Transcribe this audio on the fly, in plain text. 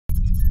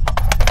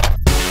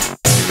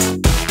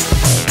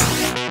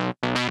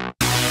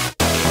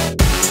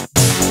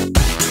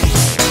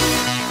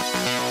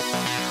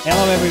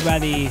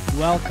everybody,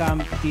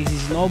 welcome. This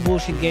is No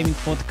Bullshit Gaming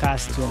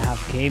Podcast 2.5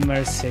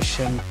 Gamers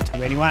Session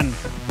 21.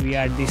 We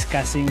are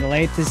discussing the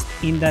latest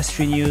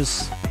industry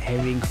news,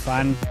 having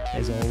fun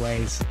as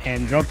always,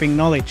 and dropping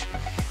knowledge.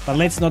 But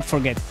let's not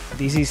forget,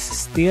 this is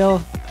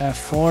still a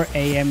 4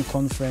 a.m.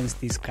 conference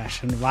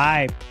discussion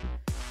vibe.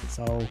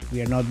 So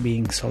we are not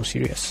being so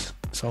serious.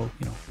 So,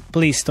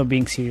 please stop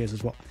being serious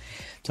as well.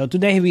 So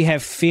today we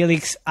have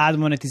Felix, ad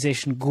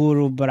monetization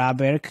guru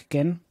Braberg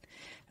again.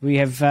 We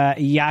have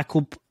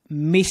Jakub,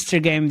 Mr.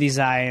 Game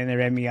Design,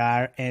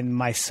 Remiar, and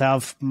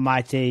myself,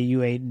 Matej,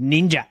 UA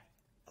Ninja,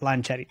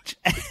 Lančarič.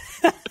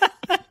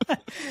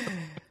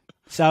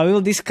 So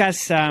we'll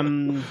discuss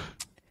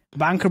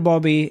Bunker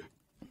Bobby,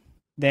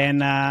 then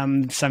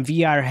some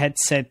VR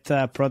headset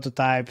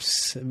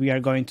prototypes. We are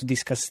going to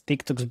discuss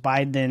TikTok's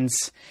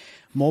ByteDance,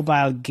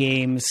 mobile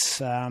games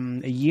a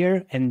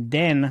year, and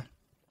then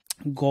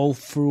go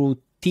through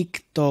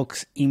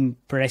TikTok's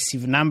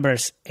impressive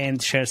numbers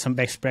and share some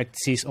best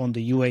practices on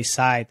the UA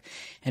side.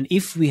 And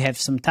if we have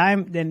some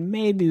time, then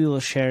maybe we will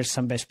share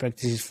some best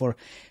practices for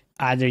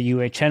other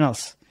UA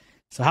channels.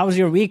 So how's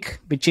your week,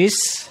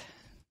 bitches?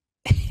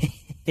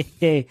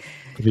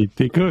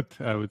 Pretty good,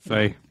 I would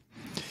say.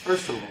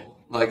 First of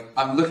all,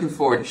 I'm looking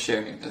forward to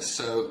sharing this.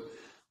 So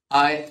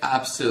I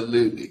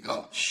absolutely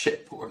got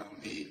shit poured on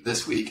me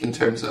this week in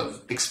terms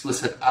of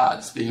explicit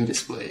ads being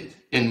displayed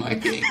in my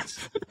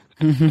games.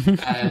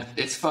 And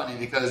it's funny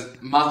because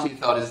Matej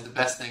thought it's the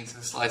best thing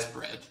since sliced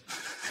bread.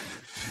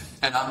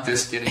 And I'm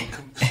just getting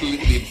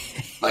completely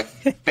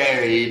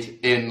buried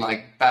in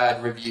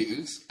bad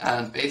reviews.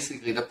 And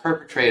basically the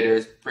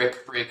perpetrators,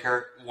 Brick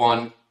Breaker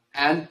 1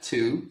 and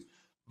 2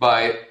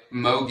 by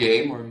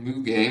MoGame or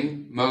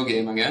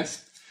MoGame, I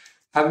guess,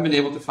 haven't been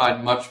able to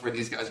find much where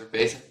these guys are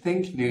based. I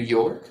think New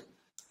York.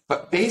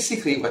 But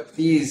basically what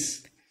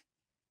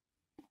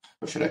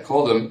should I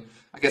call them?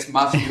 I guess,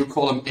 Matej, you would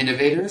call them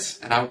innovators,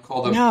 and I would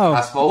call them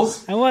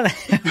assholes. I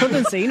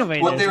wouldn't say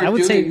innovators. I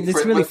would say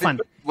it's really fun.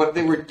 What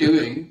they were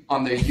doing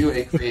on their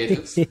UA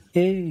creatives,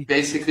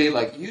 basically,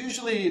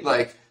 usually,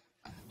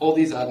 all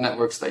these ad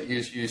networks that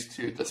use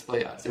to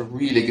display ads, they're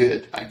really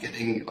good at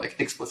getting,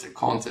 explicit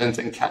content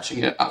and catching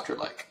it after,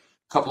 a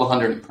couple of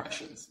hundred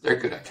impressions. They're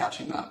good at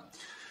catching that.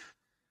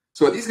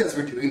 So what these guys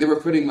were doing, they were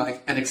putting,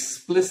 an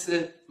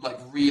explicit,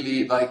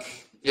 really,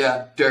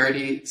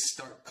 dirty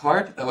start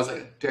card. That was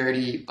a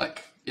dirty,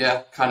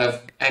 kind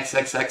of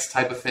XXX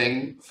type of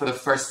thing for the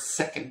first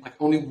second,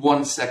 only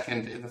 1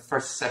 second in the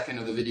first second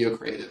of the video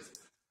creative.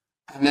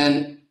 And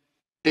then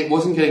it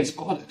wasn't getting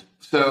spotted.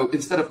 So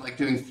instead of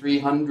doing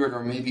 300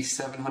 or maybe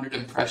 700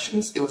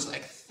 impressions, it was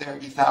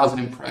 30,000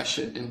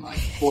 impressions in 4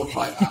 or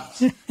 5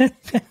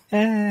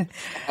 apps.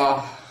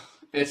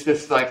 It's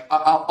just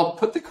I'll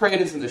put the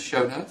creatives in the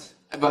show notes,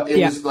 but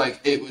it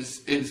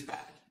was bad.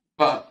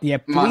 But yeah,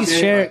 please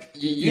share.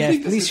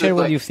 Please share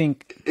what you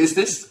think. Is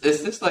this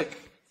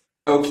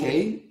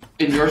okay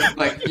in your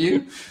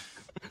view?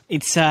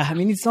 It's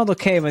it's not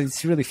okay, but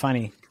it's really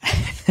funny.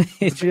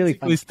 It's really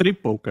funny. It's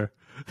strip poker.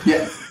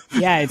 Yeah.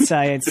 Yeah,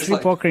 it's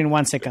strip poker in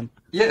 1 second.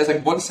 Yeah, it's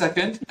 1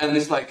 second, and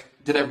it's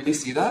did I really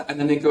see that? And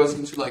then it goes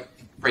into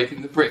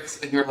breaking the bricks,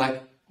 and you're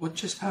what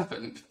just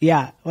happened?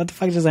 Yeah, what the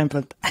fuck just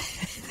happened?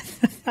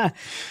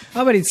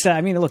 But it's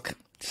look.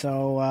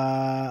 So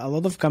a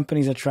lot of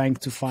companies are trying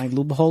to find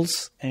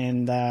loopholes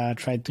and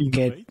try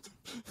to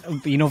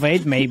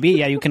innovate. Maybe,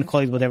 yeah, you can call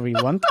it whatever you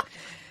want.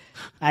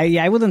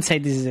 I wouldn't say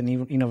this is an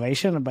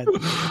innovation, but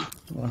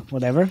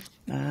whatever.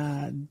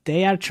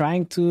 They are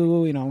trying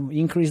to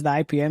increase the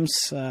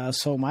IPMs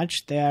so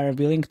much they are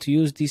willing to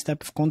use this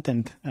type of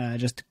content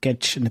just to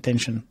catch an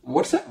attention.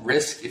 What's that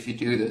risk if you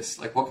do this?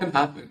 What can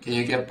happen? Can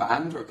you get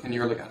banned, or can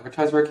your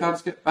advertiser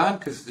accounts get banned?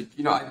 Because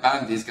I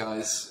banned these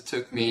guys. It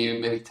took me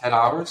maybe 10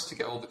 hours to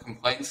get all the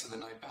complaints, and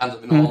then I banned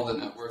them in all the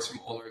networks from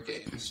all our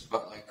games.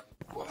 But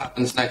what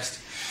happens next?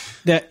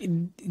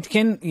 It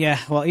can,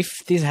 well, if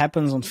this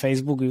happens on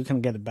Facebook, you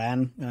can get a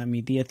ban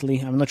immediately.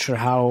 I'm not sure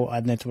how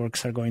ad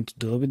networks are going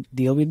to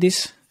deal with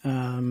this.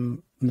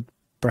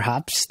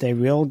 Perhaps they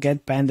will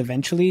get banned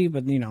eventually,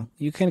 but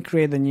you can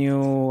create a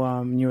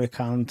new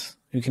account.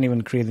 You can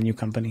even create a new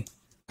company.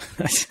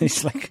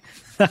 It's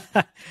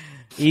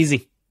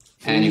easy.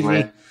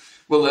 Anyway,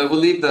 we'll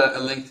leave a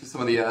link to some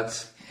of the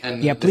ads.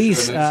 And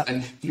please.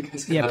 And you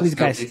guys can please,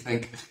 guys. What you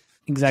think.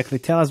 Exactly.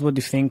 Tell us what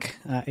you think,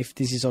 if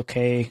this is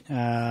okay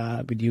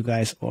with you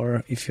guys,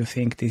 or if you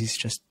think this is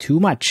just too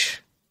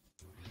much.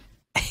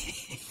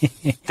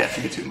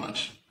 Definitely too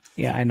much.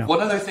 Yeah, I know. One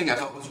other thing I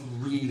thought was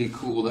really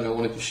cool that I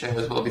wanted to share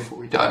as well before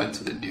we dive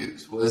into the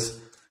news was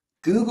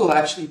Google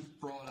actually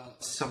brought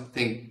out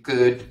something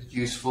good,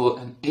 useful,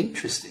 and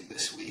interesting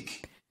this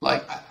week.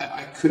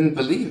 I couldn't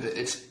believe it.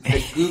 It's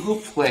the Google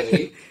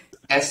Play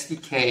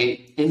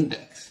SDK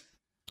Index.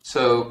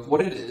 So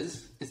what it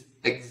is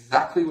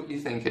exactly what you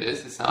think it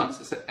is. It's an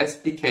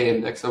SDK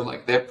index of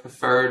their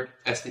preferred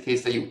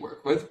SDKs that you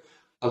work with,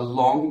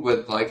 along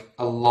with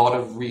a lot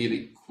of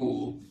really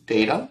cool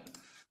data.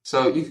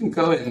 So you can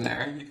go in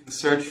there, you can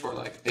search for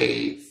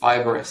a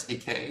Fiverr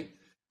SDK,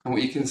 and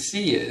what you can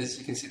see is,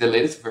 you can see the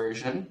latest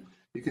version,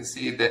 You can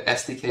see the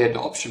SDK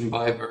adoption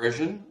by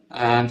version,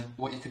 and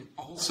what you can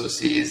also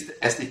see is the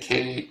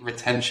SDK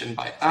retention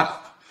by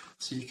app.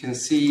 So you can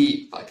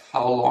see like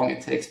how long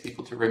it takes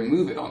people to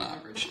remove it on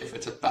average if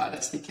it's a bad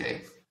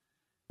SDK.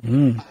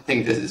 I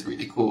think this is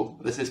really cool.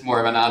 This is more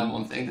of an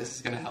add-on thing. This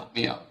is going to help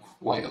me out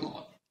quite a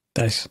lot.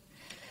 Nice.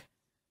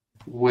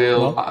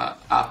 Will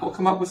Apple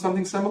come up with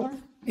something similar?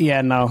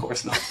 Yeah, no. Of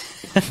course not.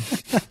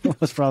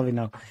 Most probably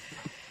no.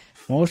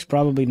 Most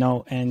probably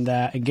no. And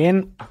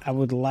again, I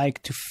would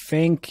like to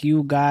thank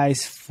you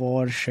guys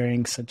for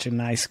sharing such a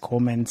nice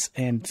comments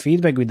and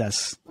feedback with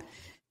us.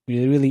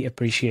 We really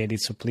appreciate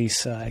it. So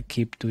please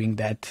keep doing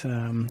that.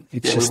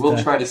 It's just, we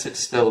will try to sit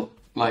still.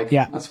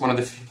 That's one of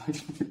the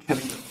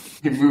feedbacks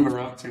we move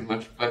around too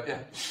much. But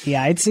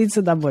yeah, it's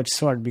a double-edged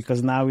sword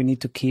because now we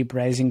need to keep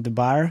raising the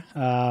bar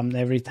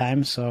every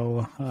time.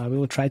 So we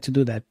will try to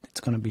do that. It's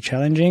going to be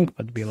challenging,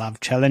 but we love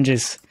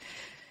challenges.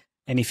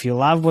 And if you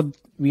love what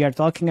we are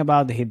talking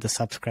about, hit the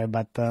subscribe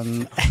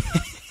button.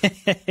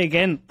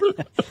 Again.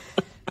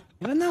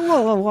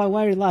 No,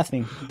 why are you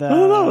laughing?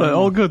 No,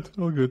 all good.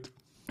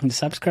 The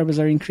subscribers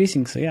are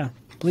increasing, so yeah,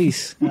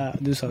 please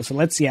do so. So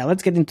let's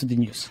get into the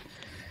news.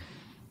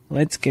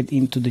 Who's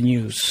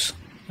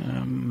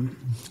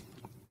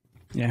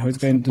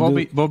going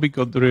to Bobby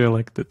got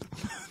re-elected.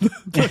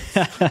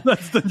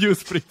 That's the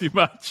news pretty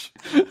much.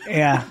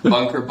 Yeah.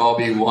 Bunker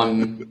Bobby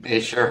won a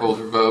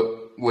shareholder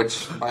vote,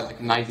 which by like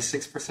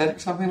 96% or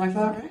something like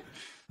that, right?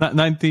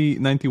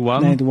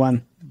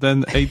 91.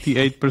 Then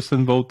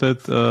 88%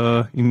 voted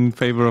in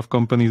favor of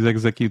company's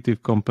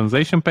executive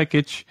compensation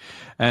package.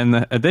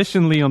 And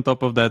additionally, on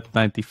top of that,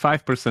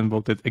 95%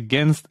 voted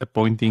against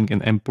appointing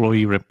an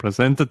employee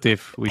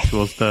representative, which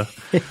was the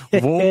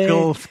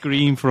vocal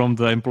scream from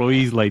the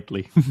employees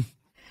lately.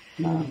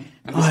 Oh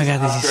my God,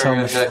 this is so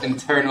much. The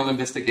internal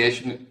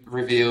investigation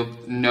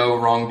revealed no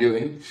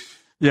wrongdoing.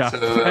 Yeah, so,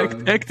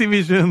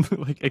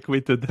 Activision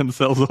acquitted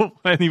themselves of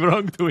any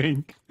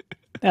wrongdoing.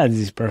 Yeah, this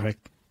is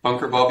perfect.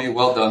 Bunker Bobby,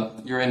 well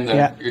done. You're in there.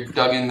 Yeah. You're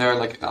dug in there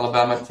like an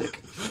Alabama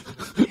tick.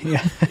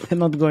 Yeah,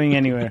 not going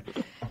anywhere.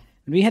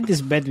 We had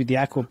this bet with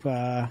Jakub,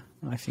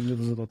 I think it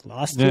was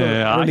last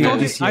year.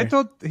 I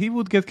thought he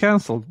would get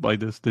cancelled by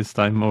this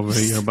time over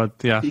here, but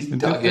yeah. He's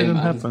dug in,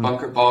 man. It's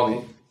Bunker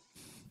Bobby.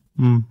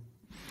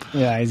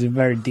 Yeah, it's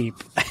very deep.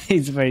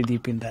 It's very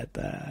deep in that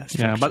structure.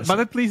 Yeah, but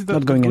at least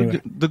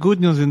the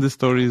good news in this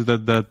story is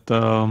that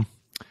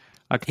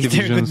Activision. Is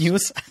there good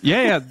news?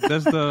 Yeah,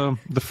 there's the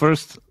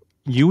first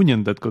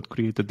union that got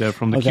created there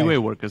from the QA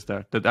workers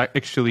there that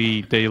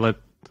actually they let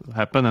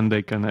happen and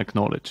they can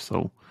acknowledge.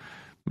 So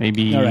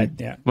maybe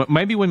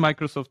maybe when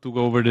Microsoft took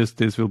over this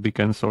will be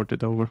kind of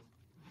sorted over.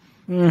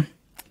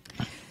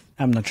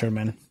 I'm not sure,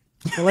 man.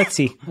 Well, let's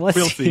see. We'll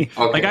see.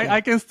 Okay.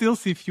 I can still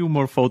see a few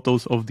more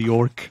photos of the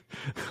orc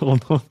on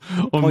my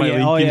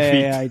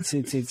LinkedIn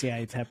feed.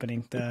 It's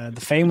happening. The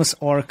famous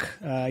orc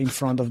in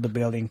front of the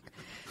building.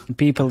 And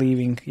people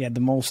leaving. Yeah, the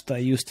most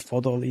used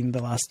photo in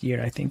the last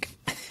year, I think.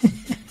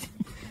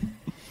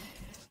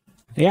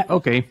 Yeah.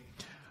 Okay.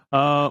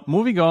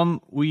 Moving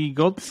on, we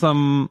got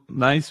some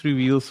nice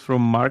reveals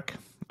from Mark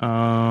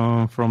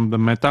from the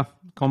Meta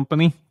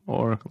company,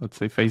 or let's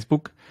say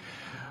Facebook,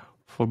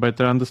 for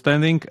better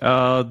understanding.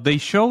 They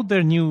showed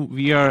their new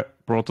VR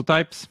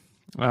prototypes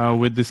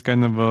with this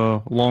kind of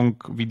a long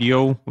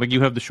video. Like you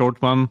have the short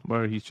one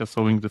where he's just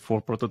showing the 4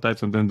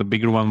 prototypes, and then the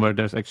bigger one where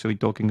there's actually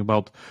talking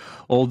about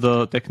all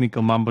the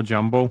technical mambo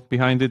jumbo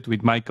behind it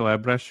with Michael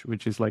Abrash,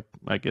 which is like,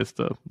 I guess,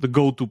 the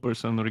go-to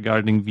person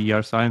regarding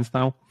VR science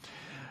now.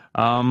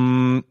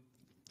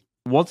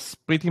 What's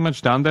pretty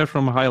much done there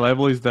from a high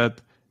level is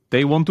that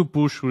they want to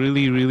push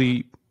really,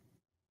 really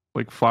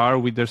far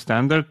with their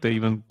standard. They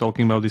even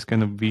talking about this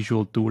kind of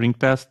visual Turing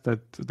test that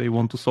they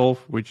want to solve,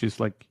 which is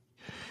like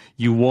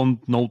you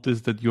won't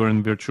notice that you're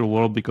in virtual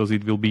world because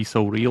it will be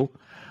so real.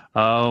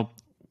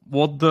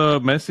 What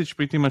the message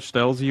pretty much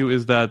tells you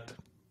is that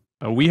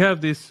we have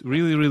this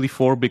really, really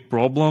 4 big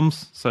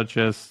problems, such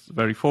as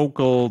very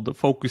focal, the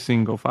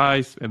focusing of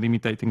eyes and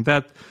imitating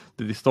that,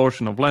 the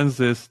distortion of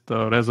lenses,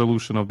 the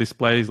resolution of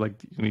displays, like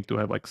you need to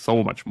have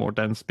so much more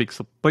dense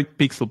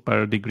pixel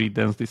per degree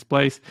dense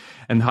displays,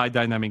 and high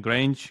dynamic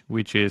range,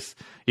 which is,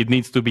 it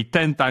needs to be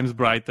 10 times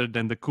brighter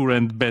than the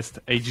current best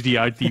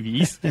HDR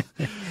TVs.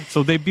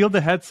 So they build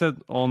a headset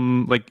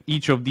on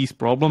each of these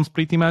problems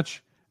pretty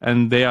much,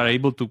 and they are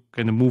able to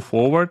kind of move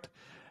forward.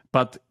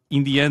 But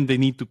in the end, they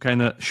need to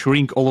kind of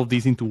shrink all of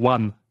these into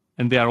one,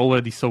 and they are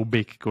already so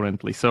big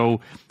currently.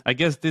 So I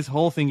guess this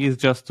whole thing is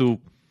just to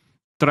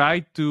try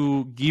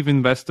to give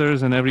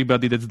investors and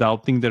everybody that's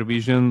doubting their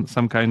vision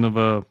some kind of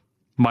a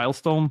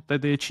milestone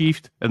that they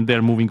achieved, and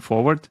they're moving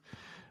forward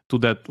to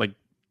that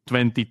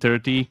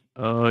 2030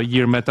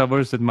 year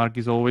metaverse that Mark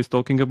is always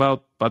talking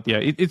about. But yeah,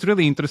 it's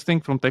really interesting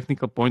from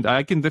technical point.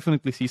 I can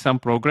definitely see some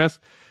progress,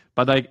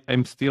 but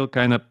I'm still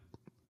kind of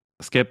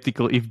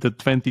skeptical if the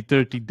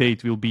 2030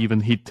 date will be even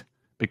hit,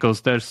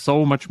 because there's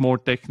so much more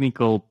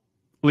technical,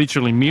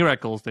 literally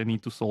miracles they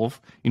need to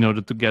solve in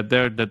order to get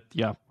there that,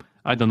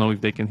 I don't know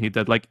if they can hit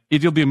that. Like,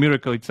 it will be a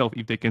miracle itself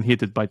if they can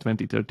hit it by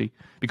 2030,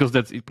 because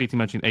that's pretty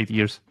much in 8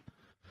 years.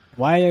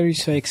 Why are you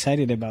so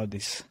excited about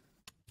this?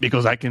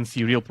 Because I can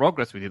see real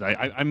progress with it.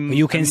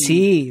 You can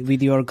see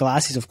with your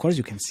glasses, of course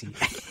you can see.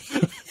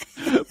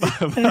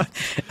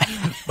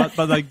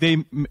 but like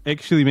they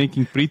actually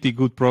making pretty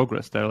good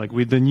progress there. Like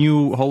with the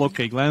new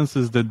holocake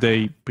lenses that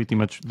they pretty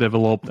much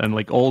developed, and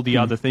like all the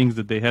other things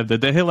that they have,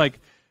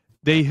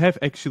 they have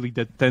actually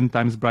that 10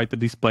 times brighter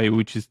display,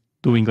 which is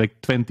doing like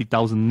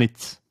 20,000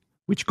 nits,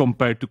 which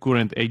compared to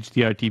current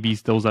HDR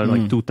TVs, those are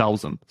like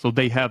 2,000. So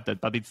they have that,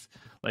 but it's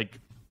like,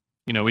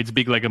 it's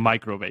big like a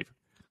microwave.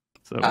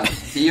 So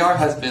VR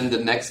has been the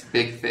next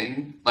big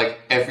thing, like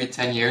every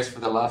 10 years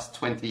for the last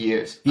 20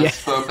 years.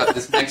 Let's hope that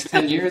this next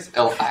 10 years,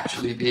 it'll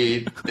actually be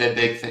the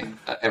big thing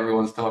that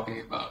everyone's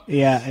talking about.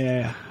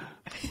 Yeah.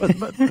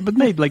 But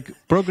mate, like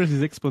progress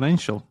is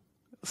exponential.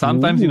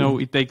 Sometimes,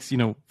 it takes,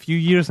 few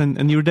years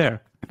and you're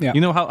there. Yeah.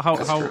 You know how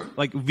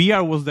like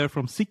VR was there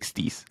from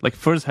 60s. Like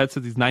first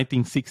headset is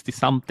 1960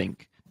 something,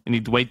 and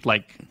it weighed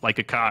like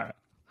a car.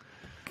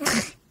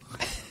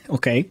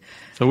 Okay.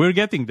 So we're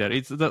getting there.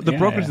 It's the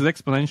progress is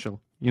exponential.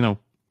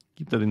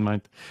 Keep that in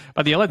mind.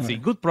 But yeah, let's see.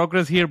 Good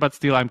progress here, but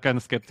still, I'm kind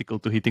of skeptical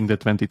to hitting the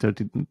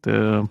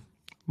 2030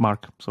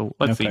 mark. So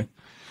let's see.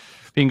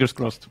 Fingers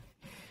crossed.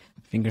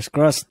 Fingers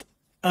crossed.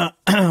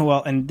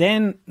 Well, and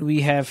then we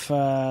have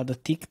the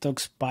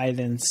TikTok's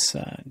ByteDance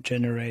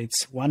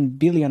generates 1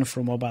 billion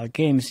from mobile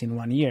games in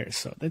 1 year.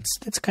 So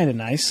that's kind of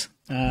nice.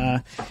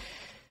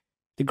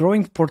 The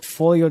growing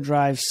portfolio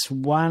drives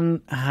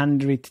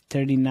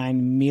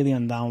 139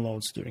 million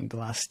downloads during the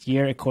last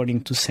year,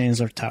 according to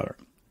Sensor Tower.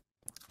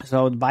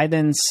 So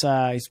ByteDance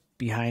is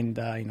behind,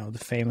 the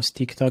famous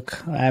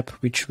TikTok app,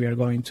 which we are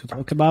going to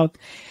talk about.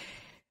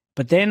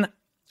 But then,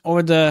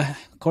 over the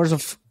course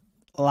of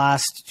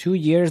last 2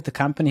 years, the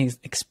company has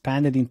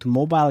expanded into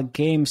mobile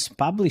games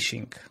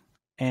publishing.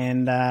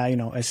 And,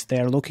 as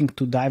they're looking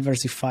to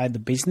diversify the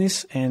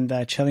business and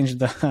challenge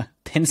the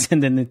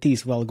Tencent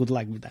entities, well, good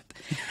luck with that.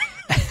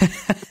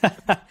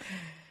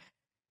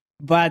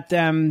 But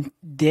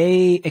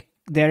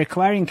they're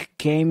acquiring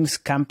games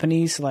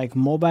companies like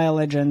Mobile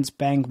Legends,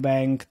 Bang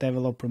Bang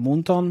developer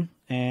Moonton,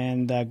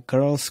 and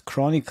Girls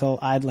Chronicle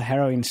idle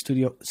heroine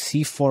studio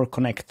C4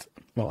 Connect.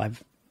 Well,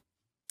 I've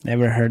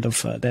never heard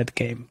of that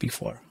game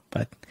before,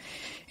 but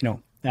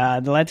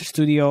the latter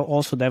studio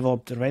also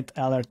developed Red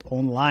Alert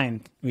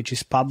Online, which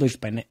is published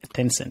by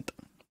Tencent.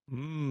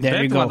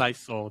 There you go. One I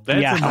saw.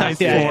 That's a nice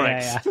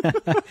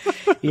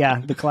Forex. Yeah,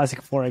 the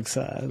classic Forex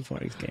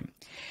game.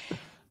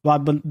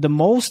 But the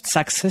most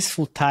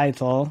successful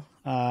title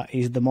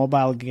is the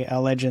Mobile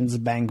Legends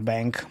Bang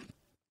Bang.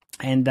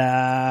 And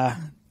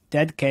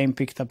that game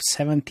picked up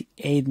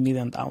 78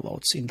 million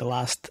downloads in the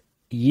last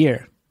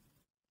year,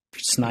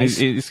 which is nice.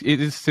 It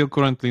is still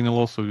currently in a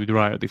lawsuit with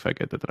Riot, if I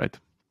get that right.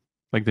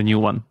 Like the new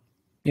one.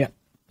 Yeah.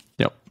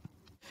 Yep.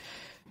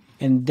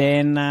 And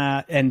then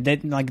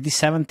like the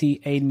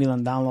 78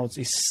 million downloads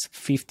is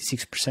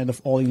 56%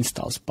 of all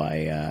installs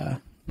by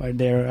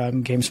their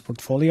games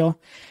portfolio.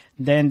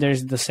 Then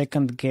there's the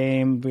second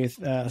game with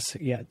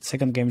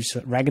second game is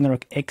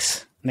Ragnarok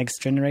X Next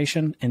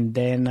Generation, and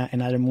then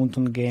another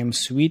Moonton game,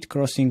 Sweet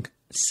Crossing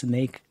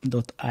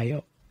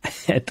Snake.io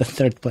at the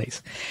third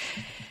place.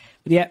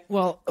 Yeah,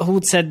 well, who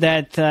said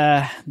that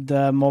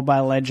the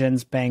Mobile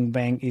Legends Bang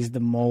Bang is the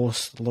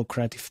most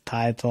lucrative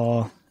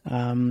title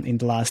in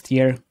the last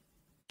year,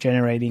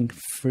 generating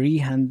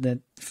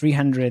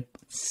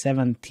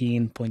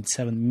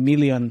 $317.7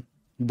 million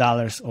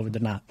over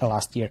the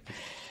last year,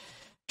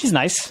 which is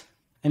nice.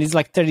 And it's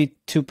like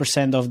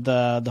 32% of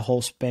the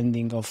whole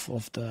spending of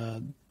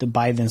the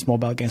ByteDance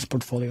mobile games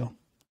portfolio.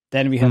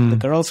 Then we have the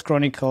Girls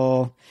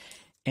Chronicle,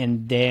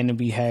 and then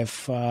we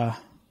have...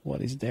 what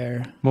is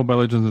there? Mobile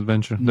Legends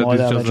Adventure. That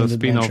is just a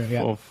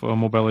spin-off of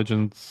Mobile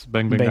Legends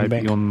Bang Bang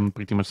IP on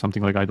pretty much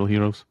something like Idle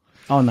Heroes.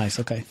 Oh, nice.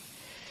 Okay.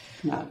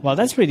 Well,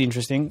 that's pretty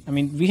interesting. I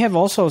mean, we have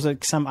also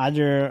some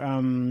other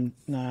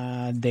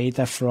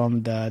data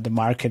from the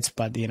markets,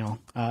 but,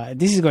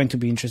 this is going to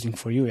be interesting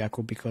for you,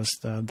 Jakub, because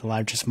the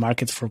largest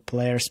market for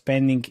player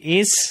spending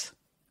is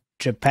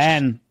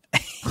Japan.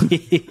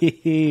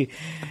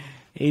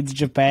 It's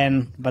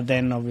Japan, but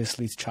then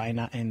obviously it's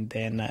China and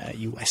then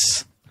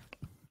US.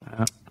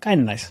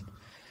 Kind of nice.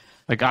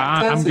 Like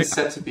it's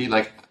set to be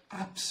like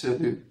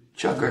absolute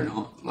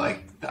juggernaut.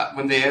 Like that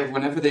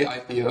whenever they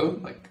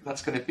IPO, like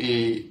that's going to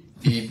be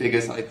the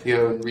biggest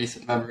IPO in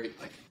recent memory.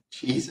 Like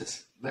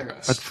Jesus, they're.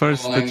 But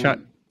first, the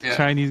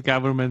Chinese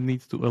government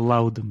needs to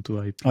allow them to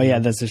IPO. Oh yeah,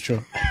 that's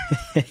true.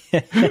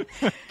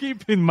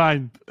 Keep in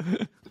mind.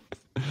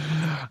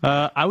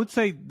 I would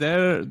say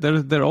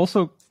they're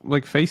also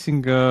like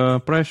facing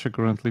pressure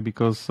currently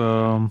because.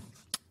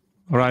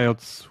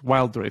 Riot's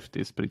Wild Rift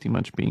is pretty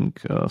much being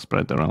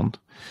spread around.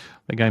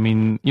 Like, I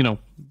mean,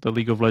 the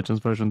League of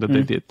Legends version that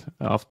they did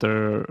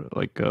after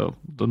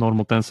the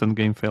normal Tencent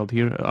game failed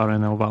here,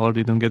 RNL Valor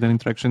didn't get any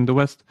traction in the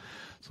West.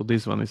 So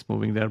this one is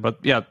moving there. But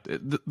yeah,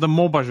 the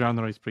MOBA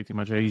genre is pretty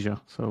much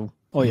Asia. So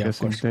I'm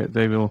guessing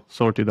they will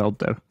sort it out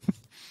there.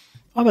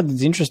 Oh, but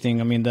it's interesting.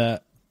 I mean,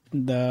 the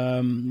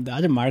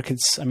other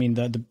markets. I mean,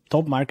 the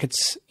top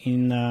markets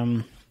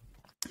in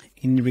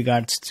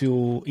regards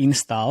to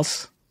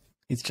installs,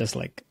 it's just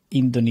like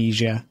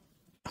Indonesia,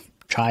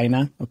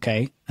 China,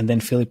 okay, and then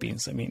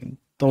Philippines. I mean,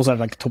 those are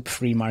like top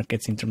 3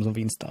 markets in terms of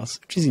installs,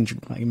 which is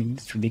interesting. I mean,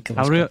 it's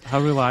ridiculous. How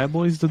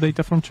reliable is the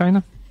data from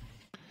China?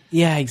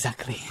 Yeah,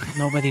 exactly.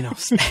 Nobody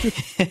knows.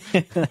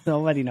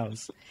 Nobody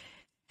knows.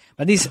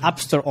 But this App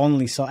Store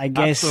only, so I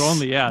guess... App Store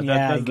only,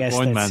 that's the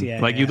point,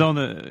 man. You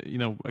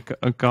don't,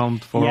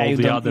 account for all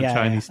the other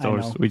Chinese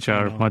stores, which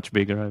are much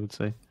bigger, I would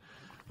say.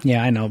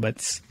 Yeah, I know, but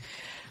it's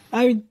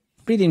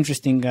pretty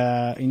interesting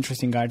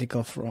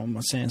article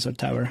from Sensor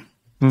Tower.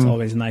 It's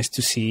always nice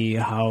to see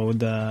how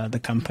the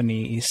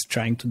company is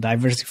trying to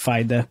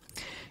diversify the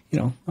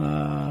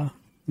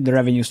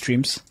revenue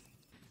streams.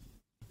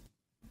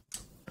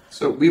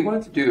 So we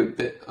wanted to do a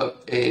bit of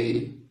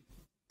a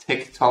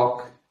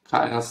TikTok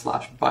kind of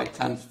 /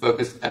 ByteDance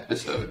focused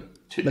episode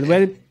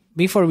today. But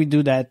before we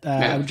do that,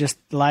 I would just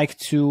like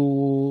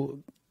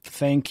to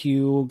thank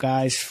you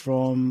guys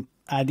from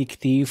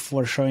Addictive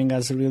for showing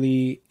us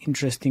really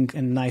interesting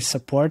and nice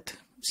support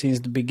since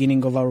the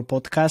beginning of our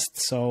podcast.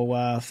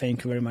 So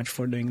thank you very much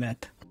for doing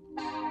that.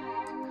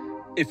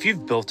 If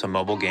you've built a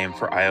mobile game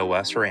for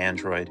iOS or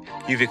Android,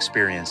 you've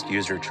experienced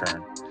user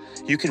churn.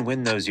 You can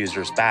win those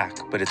users back,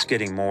 but it's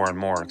getting more and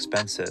more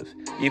expensive,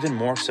 even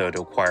more so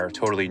to acquire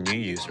totally new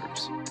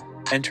users.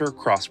 Enter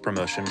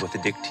cross-promotion with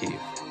Addictive.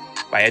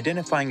 By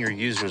identifying your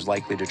users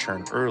likely to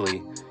churn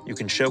early, you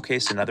can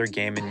showcase another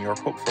game in your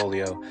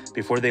portfolio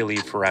before they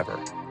leave forever,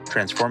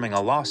 transforming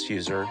a lost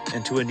user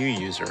into a new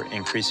user,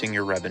 increasing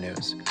your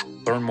revenues.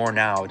 Learn more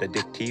now at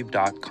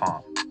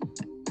addictive.com.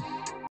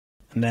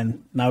 And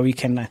then now we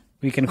can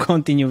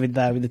continue with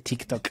the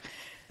TikTok.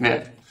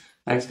 Yeah,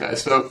 thanks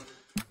guys. So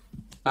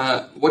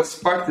what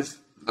sparked this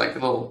like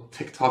little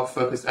TikTok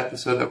focused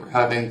episode that we're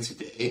having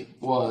today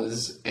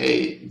was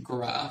a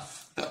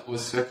graph that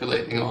was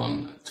circulating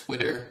on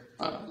Twitter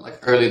like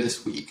early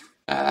this week,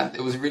 and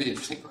it was a really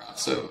interesting graph.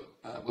 So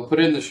we'll put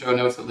it in the show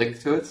notes, a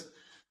link to it.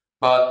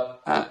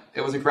 But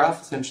it was a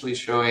graph essentially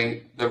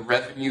showing the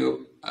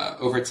revenue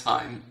over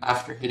time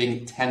after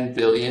hitting 10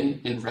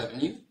 billion in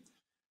revenue,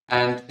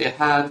 and it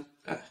had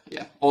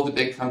all the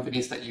big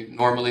companies that you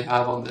normally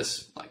have on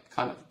this like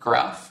kind of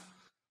graph.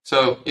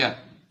 So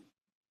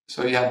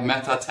so you have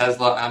Meta,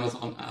 Tesla,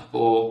 Amazon,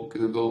 Apple,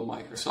 Google,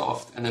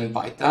 Microsoft, and then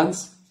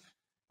ByteDance.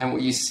 And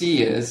what you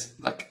see is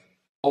like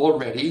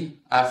already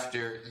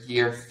after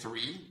year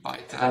 3,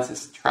 ByteDance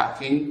is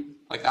tracking,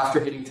 like after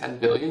hitting 10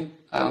 billion,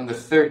 on the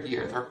 3rd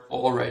year, they're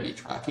already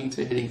tracking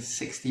to hitting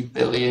 60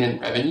 billion in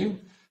revenue.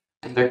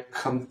 And they're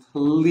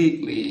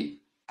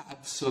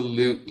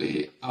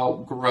absolutely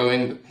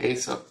outgrowing the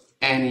pace of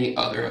any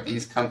other of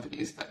these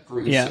companies that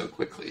grew so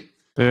quickly.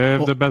 They're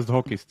the best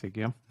hockey stick,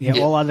 yeah? Yeah,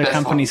 all other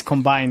companies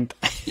combined.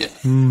 Yeah.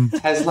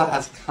 Tesla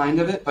has kind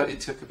of it, but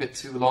it took a bit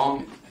too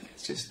long.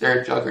 It's just,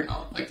 they're a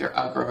juggernaut. Like, they're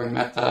outgrowing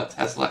Meta,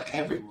 Tesla,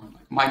 everyone.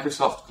 Like,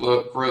 Microsoft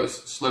grows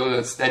slow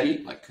and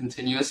steady, like,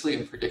 continuously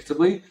and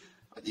predictably.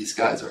 But these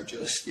guys are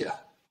just,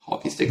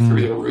 hockey stick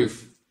through the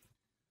roof.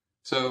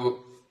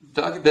 So,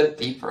 dug a bit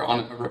deeper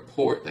on a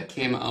report that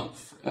came out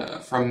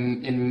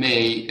in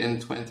May in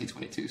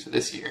 2022, so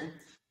this year.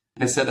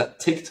 And it said that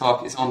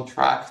TikTok is on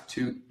track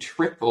to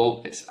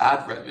triple its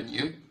ad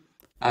revenue,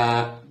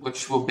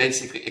 which will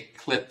basically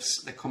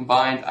eclipse the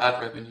combined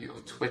ad revenue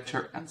of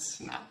Twitter and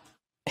Snap.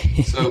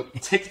 So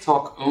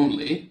TikTok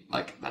only,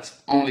 like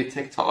that's only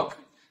TikTok,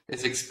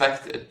 is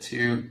expected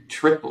to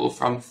triple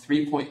from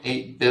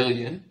 3.8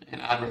 billion in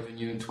ad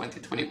revenue in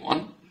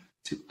 2021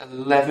 to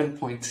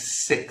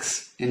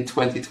 11.6 in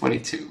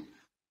 2022.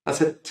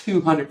 That's a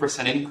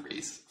 200%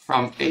 increase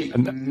from a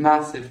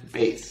massive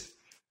base.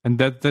 And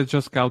that's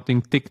just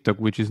counting TikTok,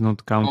 which is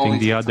not counting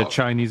the other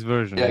Chinese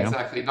version. Yeah,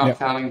 exactly. Not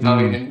counting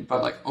Douyin,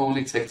 but like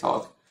only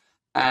TikTok.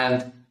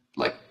 And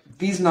like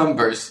these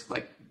numbers,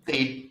 like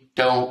they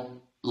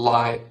don't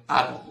lie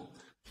at all.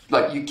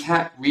 Like you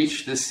can't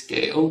reach this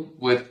scale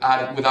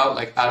without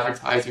like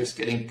advertisers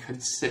getting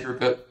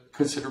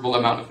considerable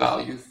amount of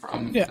value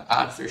from the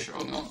ads they're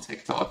showing on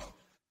TikTok.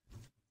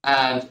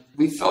 And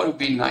we thought it would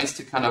be nice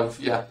to kind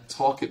of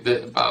talk a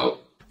bit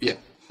about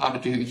how to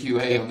do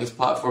UA on this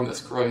platform that's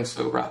growing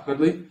so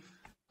rapidly.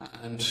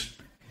 And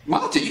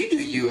Matej, you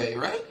do UA,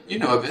 right? You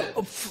know a bit.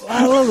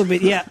 A little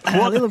bit, yeah.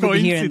 A little bit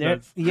here and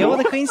there. Yeah, what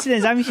a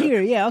coincidence. I'm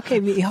here. Yeah, okay.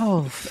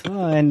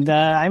 And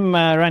I'm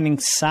running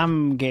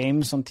some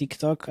games on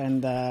TikTok,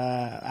 and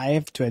I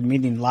have to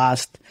admit, in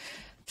last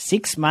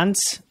 6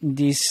 months,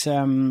 this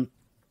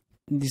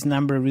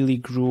number really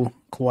grew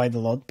quite a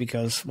lot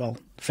because, well,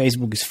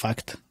 Facebook is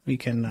fucked. You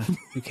can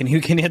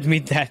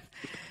admit that.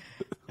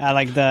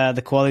 Like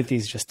the quality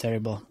is just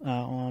terrible,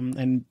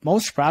 and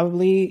most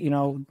probably,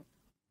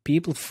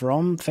 people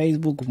from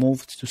Facebook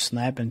moved to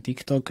Snap and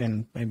TikTok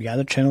and maybe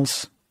other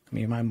channels. I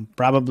mean, I'm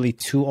probably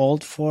too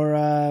old for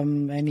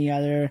any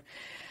other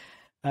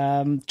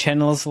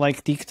channels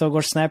like TikTok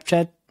or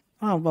Snapchat.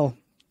 Oh well,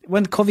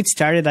 when COVID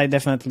started, I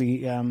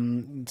definitely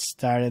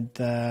started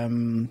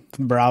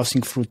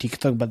browsing through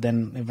TikTok, but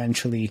then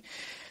eventually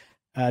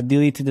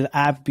deleted the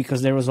app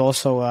because there was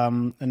also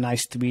a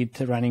nice tweet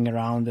running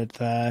around that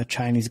the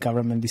Chinese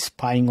government is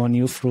spying on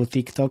you through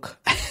TikTok.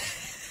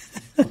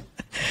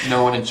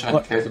 No one in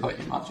China cares about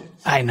you, Matej.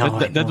 I know.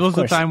 That was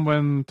the time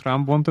when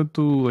Trump wanted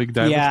to like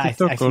divest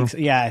TikTok. I think so.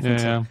 Yeah, I think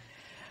so.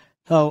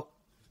 So,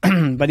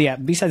 but yeah,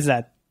 besides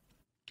that,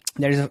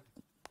 there's a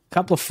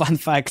couple of fun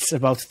facts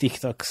about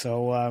TikTok.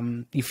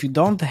 So if you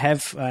don't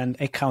have an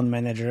account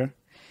manager,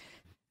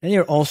 then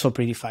you're also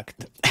pretty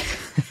fucked.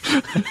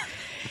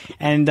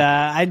 And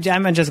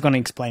I'm just going to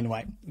explain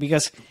why.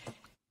 Because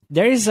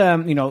there is,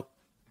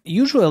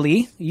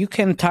 usually you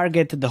can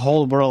target the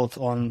whole world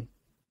on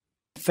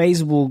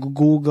Facebook,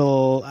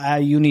 Google,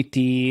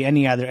 Unity,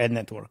 any other ad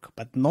network,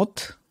 but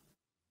not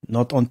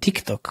on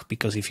TikTok,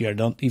 because if you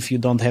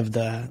don't have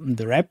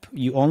the rep,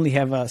 you only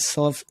have a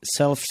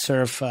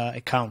self-serve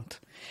account.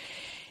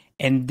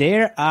 And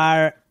there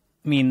are,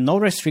 no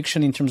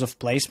restriction in terms of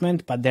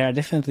placement, but there are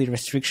definitely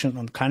restriction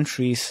on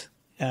countries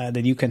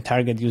that you can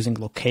target using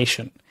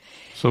location.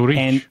 So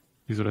reach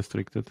is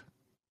restricted.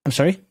 I'm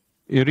sorry?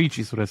 Reach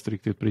is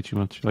restricted pretty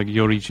much. Like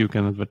your reach you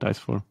can advertise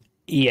for.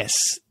 Yes.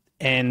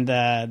 And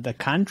the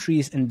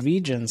countries and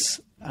regions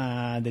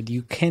that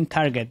you can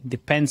target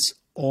depends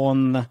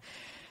on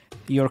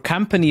your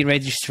company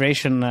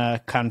registration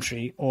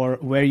country or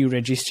where you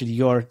registered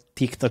your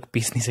TikTok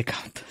business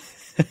account.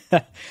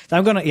 So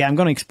I'm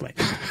gonna explain.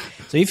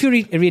 So if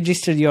you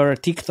registered your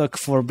TikTok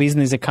for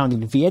business account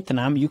in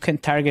Vietnam, you can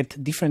target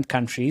different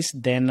countries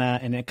than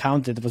an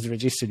account that was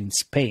registered in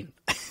Spain.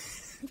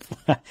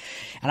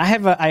 And I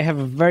have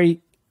a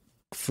very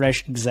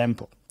fresh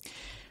example.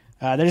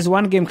 There is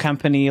one game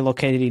company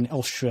located in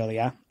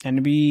Australia,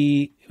 and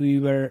we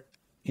are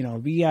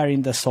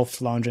in the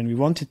soft launch, and we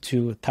wanted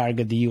to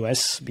target the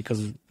US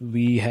because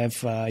we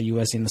have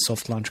US in the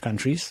soft launch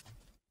countries,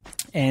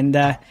 and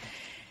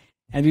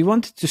we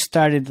wanted to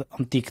start it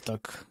on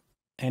TikTok.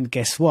 And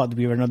guess what?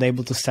 We were not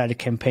able to start a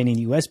campaign in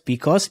US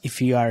because if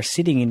you are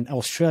sitting in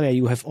Australia,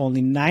 you have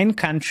only 9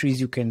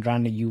 countries you can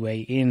run a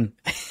UA in.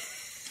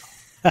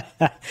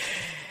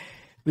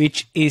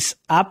 Which is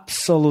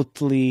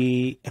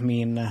absolutely,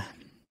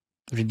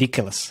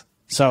 ridiculous.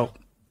 So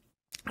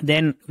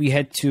then we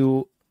had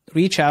to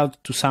reach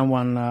out to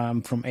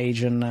someone from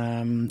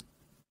Asian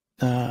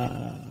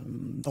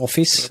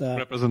office.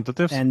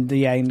 Representatives.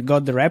 And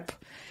got the rep.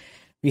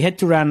 We had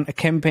to run a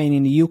campaign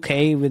in the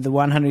UK with the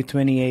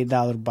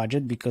 $128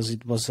 budget because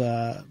it was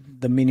the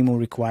minimum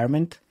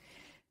requirement.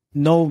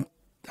 Nobody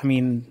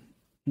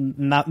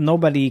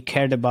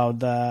cared about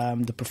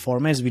the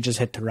performance. We just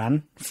had to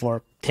run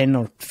for 10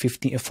 or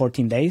 15 or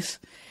 14 days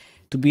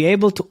to be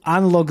able to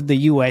unlock the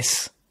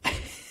US.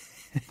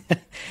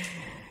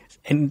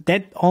 And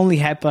that only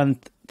happened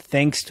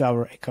thanks to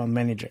our account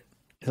manager.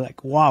 It's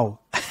like, wow.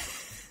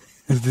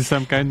 Is this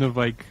some kind of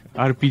like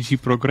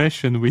RPG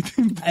progression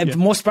within?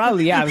 Most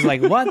probably, yeah. I was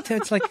like, what?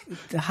 It's like,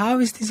 how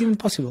is this even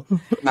possible?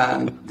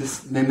 Man,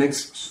 this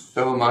mimics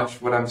so much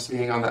what I'm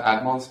seeing on the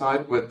Admon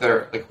side with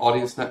their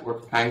audience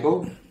network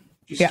Pangle.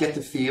 You just get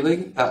the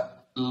feeling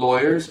that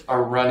lawyers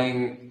are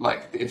running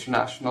the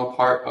international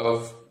part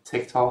of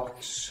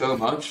TikTok so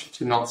much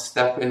to not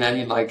step in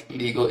any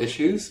legal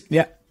issues.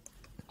 Yeah.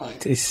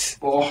 It's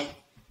really,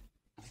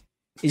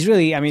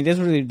 that's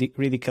really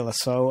ridiculous.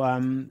 So,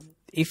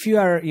 if you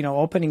are,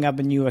 opening up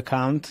a new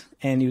account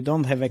and you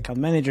don't have account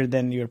manager,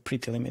 then you're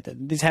pretty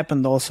limited. This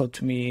happened also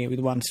to me with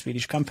one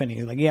Swedish company.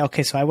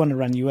 So I want to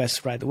run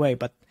US right away,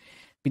 but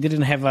we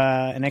didn't have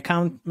an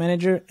account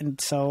manager,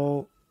 and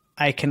so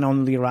I can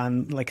only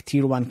run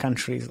tier 1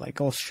 countries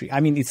like Austria.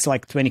 It's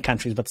 20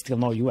 countries, but still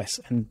no US.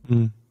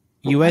 And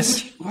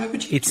US, why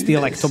would you it's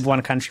still top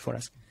 1 country for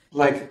us.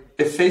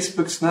 If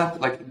Facebook Snap,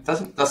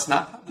 does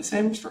Snap have the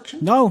same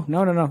restrictions? No.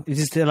 It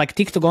is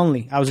TikTok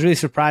only. I was really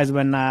surprised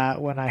when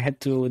I had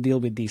to deal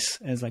with this.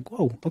 It's like,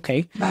 whoa,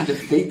 okay. Man,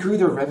 if they grew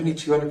their revenue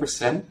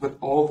 200% with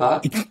all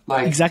that,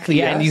 exactly,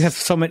 yes. Yeah, and you have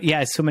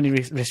so many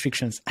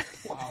restrictions.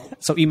 Wow.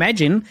 So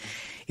imagine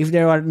if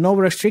there are no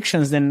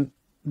restrictions, then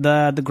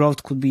the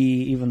growth could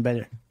be even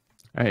better.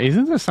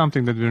 Isn't there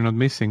something that we're not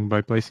missing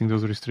by placing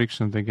those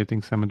restrictions? They're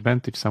getting some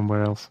advantage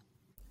somewhere else.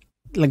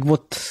 Like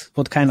what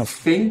kind of? I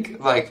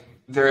think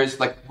there is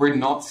we're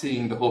not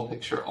seeing the whole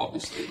picture.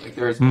 Obviously,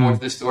 there is more to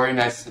the story,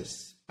 and I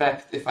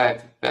suspect if I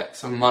had to bet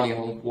some money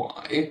on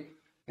why,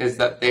 is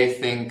that they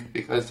think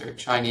because they're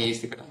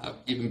Chinese, they're going to have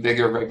even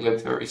bigger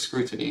regulatory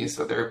scrutiny,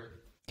 so they're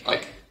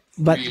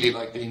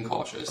really being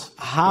cautious.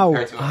 How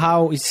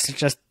it's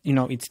just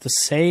it's the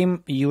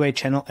same UA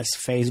channel as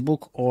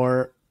Facebook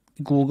or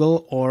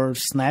Google or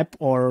Snap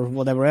or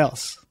whatever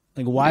else.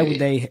 Why would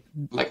they?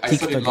 I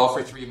studied law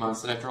for 3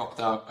 months and I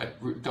dropped out. I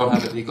don't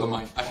have a legal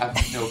mind. I have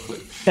no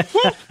clue.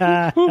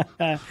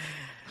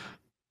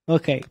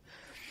 Okay.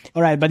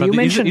 All right. But you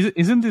mentioned...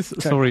 Isn't this,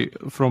 sorry,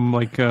 from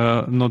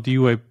not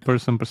UA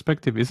person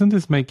perspective, isn't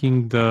this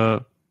making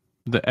the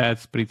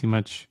ads pretty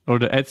much, or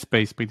the ad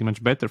space pretty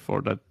much better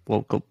for that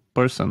local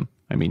person?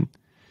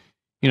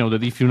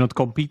 that if you're not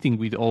competing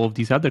with all of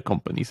these other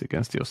companies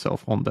against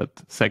yourself on that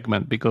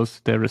segment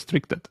because they're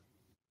restricted.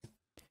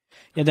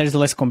 Yeah, there's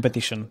less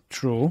competition,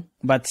 true.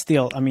 But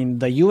still, I mean,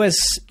 the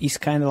US is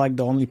kind of like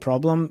the only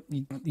problem.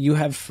 You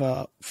have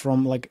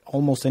from like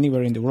almost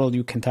anywhere in the world,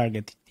 you can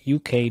target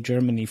UK,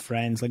 Germany,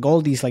 France, like all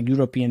these like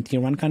European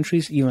tier 1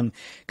 countries, even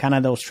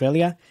Canada,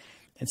 Australia,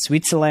 and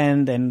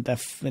Switzerland, and the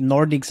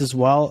Nordics as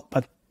well,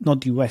 but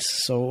not US.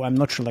 So I'm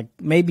not sure, like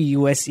maybe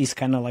US is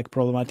kind of like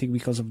problematic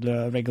because of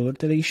the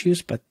regulatory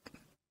issues, but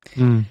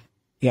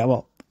yeah,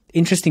 well,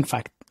 interesting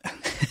fact.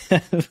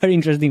 Very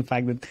interesting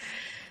fact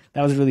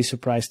that was really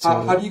surprised.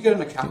 How do you get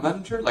an account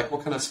manager? Like,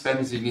 what kind of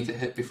spends do you need to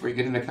hit before you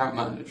get an account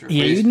manager?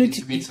 Yeah, you need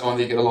to meet someone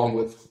that you get along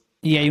with.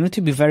 Yeah, you need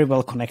to be very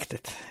well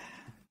connected.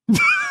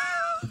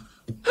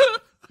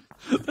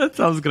 That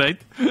sounds great.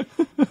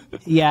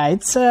 Yeah,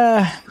 it's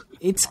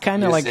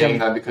kind of like saying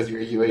that because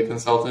you're a UA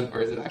consultant,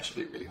 or is it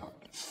actually really hard?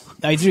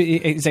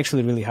 It's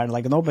actually really hard.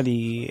 Like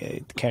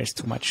nobody cares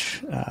too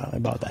much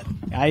about that.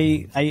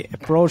 I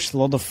approached a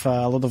lot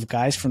of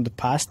guys from the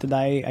past that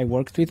I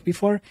worked with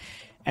before,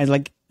 and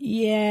like,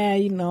 yeah,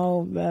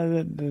 and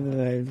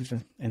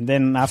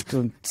then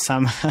after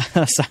some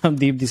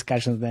deep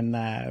discussions, then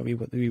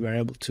we were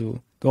able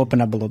to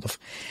open up a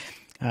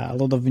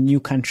lot of new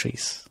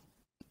countries.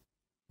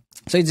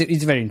 So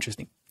it's very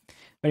interesting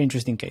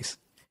case.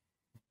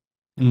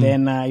 And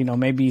then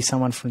maybe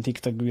someone from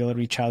TikTok will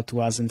reach out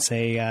to us and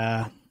say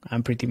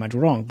I'm pretty much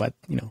wrong, but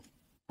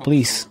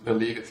please. The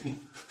legacy.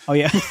 Oh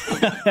yeah,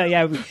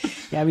 yeah.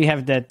 We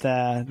have that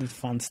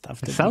fun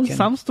stuff. That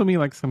sounds to me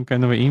like some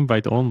kind of an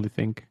invite only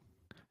thing.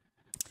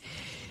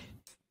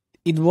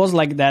 It was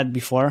like that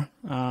before,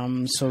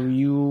 so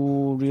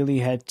you really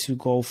had to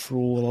go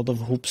through a lot of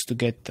hoops to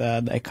get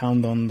the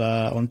account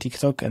on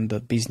TikTok and the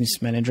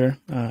business manager,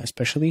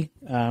 especially.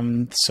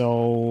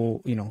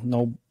 So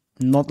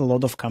not a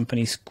lot of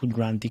companies could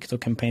run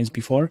TikTok campaigns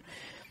before.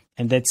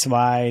 And that's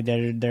why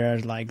there are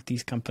like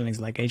these companies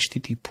like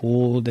HTT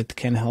Pool that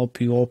can help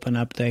you open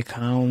up the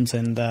accounts,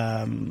 and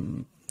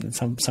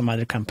some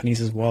other companies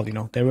as well.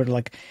 There were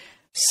like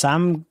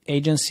some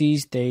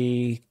agencies,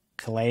 they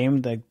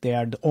claim that they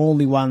are the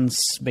only ones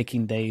back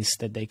in days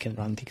that they can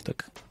run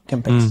TikTok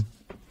campaigns.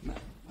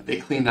 They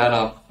clean that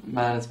up,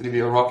 man. It's going to be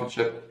a rocket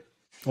ship.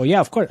 Oh yeah,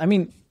 of course. I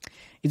mean,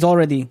 it's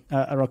already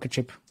a rocket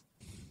ship.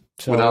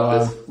 So, without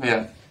this,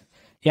 yeah.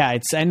 Yeah,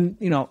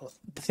 the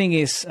thing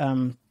is,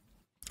 I'm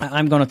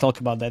going to talk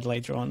about that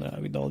later on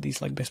with all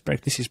these like best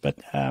practices, but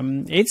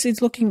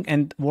it's looking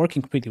and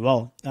working pretty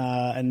well.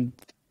 And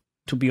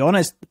to be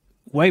honest,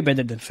 way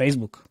better than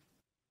Facebook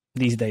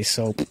these days.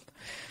 So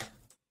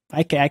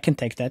I can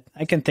take that.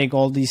 I can take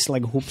all these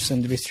like hoops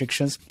and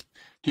restrictions.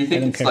 Do you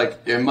think it's like,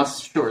 it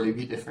must surely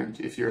be different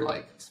if you're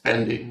like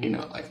spending,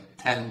 like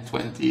 10,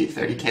 20,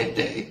 30K a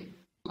day,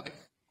 like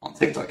on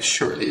TikTok?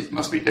 Surely it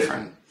must be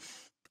different.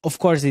 Of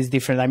course it's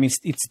different. I mean,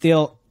 it's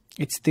still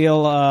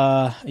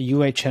a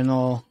UA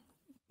channel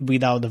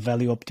without the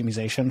value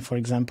optimization, for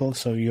example.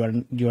 So you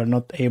are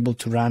not able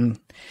to run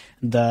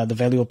the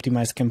value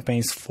optimized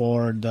campaigns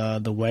for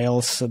the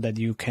whales that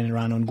you can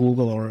run on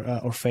Google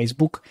or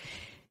Facebook.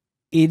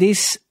 It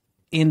is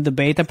in the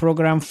beta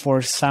program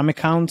for some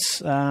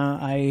accounts.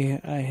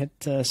 I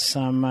had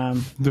some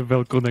the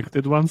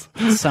well-connected ones.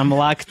 Some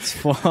luck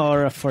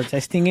for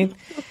testing it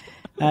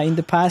in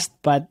the past,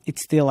 but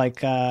it's still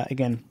like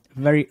again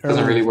very early.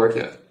 Doesn't really work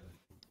yet.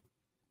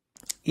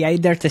 Yeah,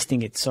 they're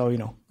testing it, so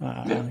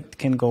it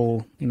can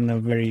go in a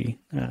very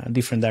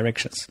different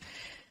directions.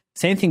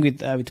 Same thing with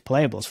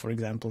playables, for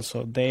example.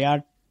 So they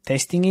are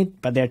testing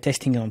it, but they are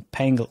testing it on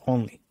Pangle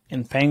only,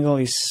 and Pangle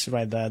is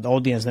the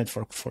audience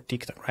network for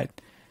TikTok,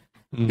 right?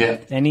 Yeah.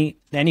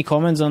 Any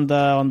comments on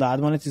the ad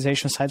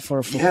monetization side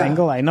for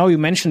Pangle? I know you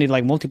mentioned it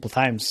like multiple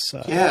times.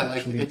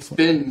 It's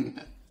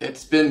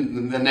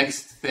been the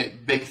next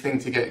big thing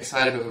to get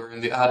excited over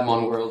in the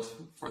admon world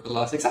for the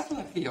last exactly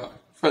like PR.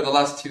 For the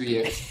last 2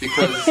 years,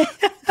 because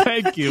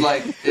thank you.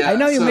 I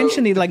know you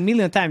mentioned it like a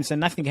million times and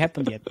nothing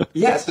happened yet.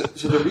 Yeah, so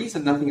the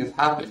reason nothing has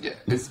happened yet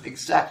is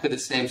exactly the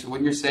same. So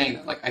when you're saying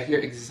that, like I hear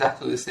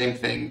exactly the same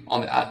thing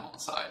on the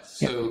admon side.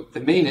 So the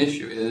main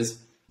issue is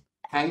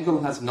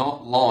Pangle has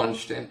not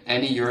launched in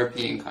any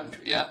European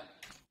country yet,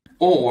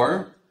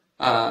 or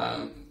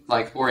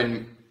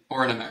in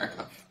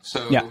America.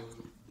 So. Yeah.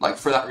 Like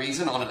for that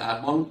reason, on an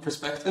admon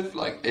perspective,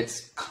 like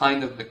it's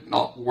kind of like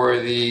not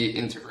worthy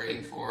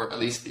integrating for at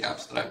least the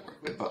apps that I work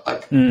with. But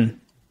like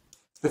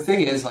the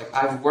thing is, like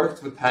I've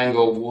worked with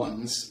Pangle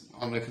once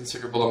on a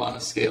considerable amount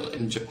of scale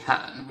in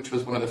Japan, which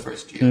was one of the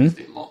first geos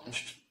they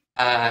launched,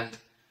 and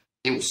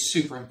it was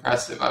super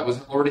impressive. I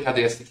already had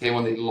the SDK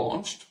when they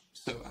launched,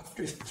 so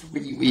after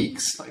 3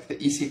 weeks, like the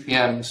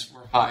eCPMs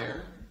were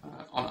higher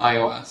on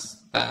iOS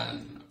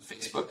than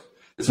Facebook.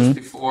 This was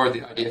before the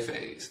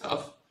IDFA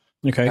stuff.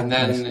 Okay. And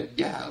then,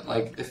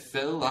 the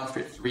fill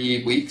after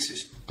 3 weeks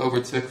just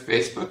overtook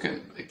Facebook, and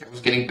like I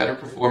was getting better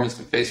performance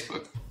than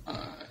Facebook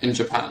in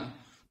Japan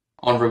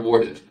on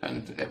rewarded,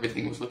 and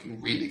everything was looking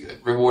really good.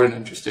 Rewarded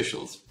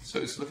interstitials, so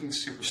it's looking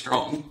super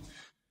strong.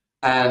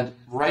 And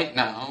right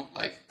now,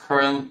 like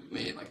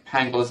currently, like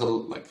Pangle is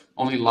like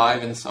only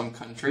live in some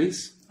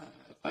countries.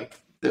 Like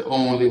the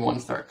only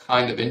ones that are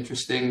kind of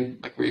interesting,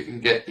 like where you can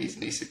get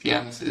decent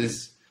ECPMs,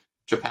 is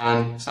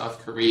Japan,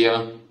 South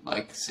Korea,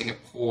 like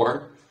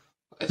Singapore.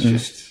 It's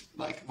just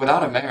like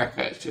without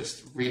America, it's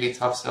just really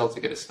tough sell to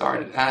get it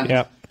started.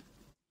 And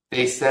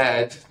they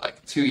said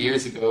like 2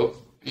 years ago,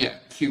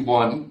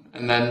 Q1,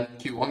 and then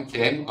Q1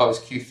 came. I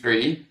was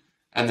Q3,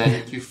 and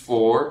then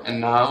Q4,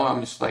 and now I'm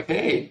just like,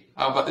 hey,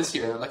 how about this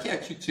year? Like, yeah,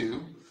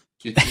 Q2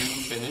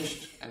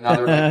 finished, and now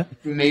they're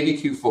like maybe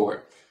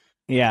Q4.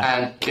 Yeah,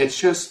 and it's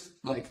just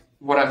like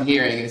what I'm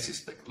hearing is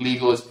just like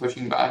legal is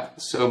pushing back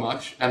so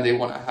much, and they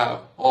want to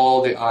have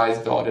all the I's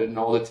dotted and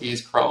all the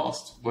T's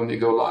crossed when they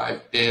go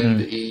live in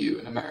the EU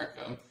and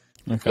America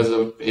because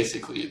of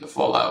basically the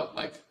fallout,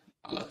 like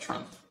a la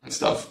Trump and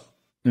stuff.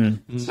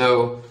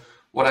 So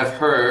what I've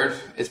heard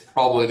is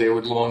probably they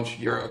would launch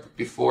Europe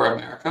before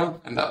America,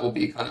 and that will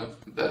be kind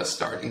of the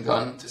starting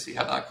gun to see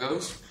how that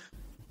goes.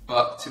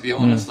 But to be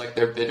honest, like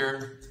their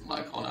bidder,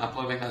 like on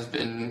AppLovin has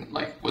been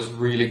like was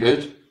really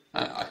good.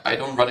 I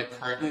don't run it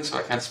currently, so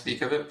I can't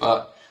speak of it,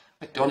 but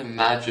I don't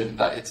imagine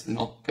that it's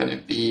not going to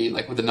be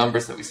like with the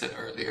numbers that we said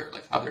earlier,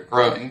 like how they're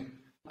growing.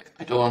 Like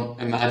I don't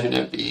imagine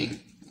it being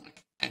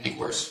like any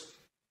worse.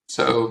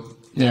 So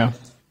yeah.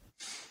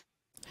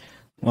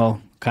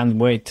 Well, can't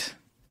wait.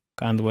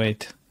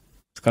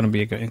 It's gonna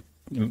be a good.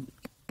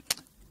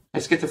 I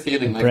just get the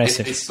feeling like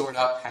they sort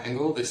out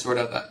Pangle, they sort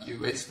out that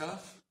UA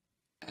stuff,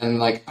 and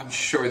like I'm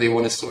sure they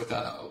want to sort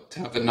that out to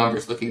have the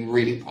numbers looking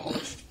really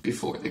polished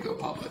before they go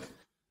public.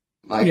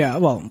 Like,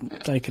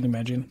 I can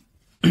imagine.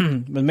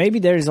 But maybe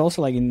there is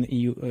also like in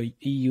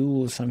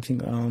EU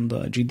something on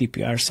the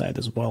GDPR side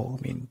as well.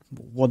 I mean,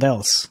 what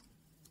else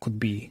could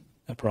be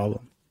a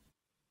problem?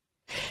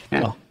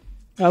 Yeah. Well,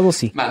 I will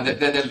see. Man,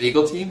 the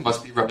legal team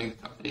must be running the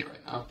company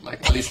right now.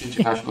 Like at least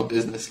international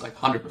business, like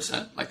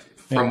 100%. Like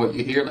from what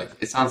you hear, like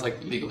it sounds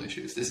like legal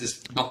issues. This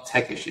is not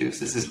tech issues.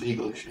 This is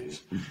legal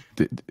issues.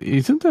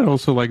 Isn't there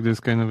also like this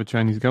kind of a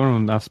Chinese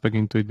government aspect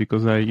into it?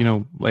 Because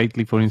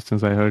lately, for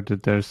instance, I heard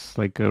that there's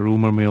like a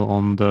rumor mill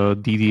on the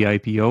DD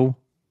IPO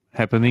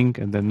happening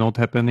and then not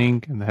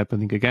happening and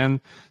happening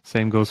again.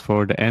 Same goes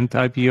for the Ant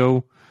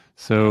IPO.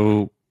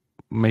 So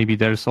maybe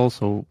there's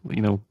also,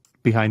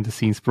 behind the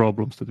scenes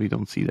problems that we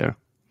don't see there.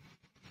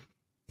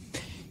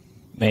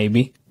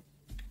 Maybe.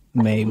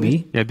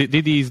 Yeah,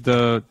 Didi is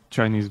the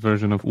Chinese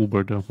version of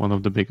Uber, one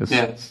of the biggest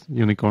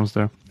unicorns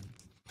there.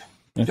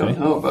 I don't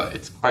know, but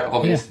it's quite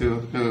obvious who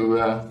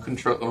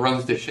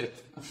runs the ship.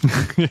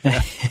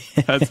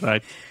 That's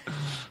right.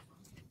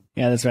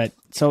 Yeah, that's right.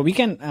 So we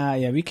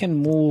can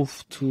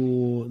move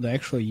to the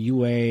actual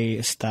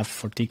UA stuff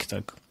for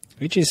TikTok,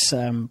 which is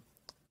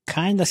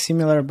kind of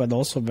similar but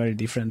also very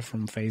different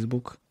from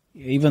Facebook.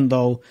 Even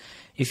though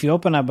if you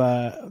open up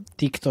a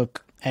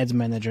TikTok ad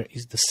manager,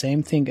 it's the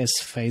same thing as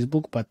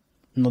Facebook, but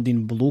not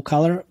in blue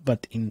color,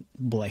 but in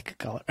black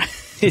color. I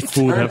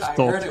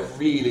heard a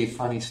really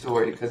funny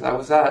story because I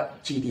was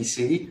at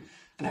GDC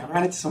and I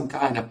ran into some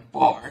guy in a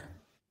bar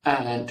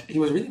and he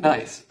was really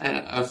nice.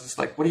 And I was just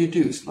like, what do you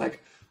do? It's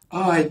like,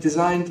 I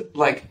designed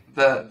like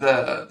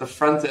the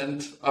front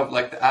end of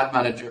like the ad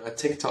manager at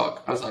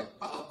TikTok. I was like,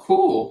 oh,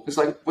 cool. It's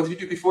like, what did you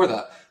do before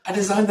that? I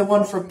designed the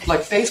one for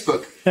like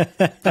Facebook.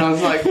 And I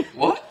was like,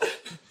 what?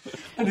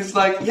 And he's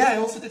like, I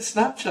also did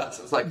Snapchats.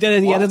 I was like,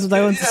 yeah, that's what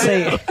I want to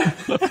say.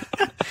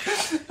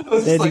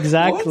 That's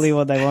exactly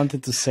what I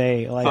wanted to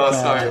say. Like,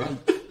 sorry.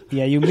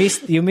 You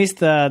missed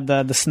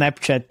the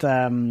Snapchat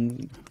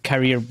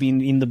career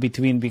being in the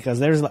between, because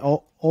there's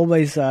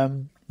always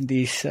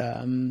these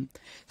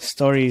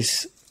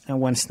stories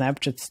when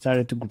Snapchat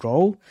started to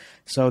grow.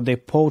 So they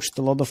poached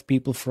a lot of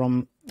people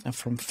from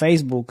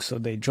Facebook. So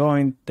they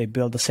joined, they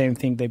built the same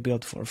thing they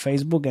built for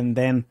Facebook. And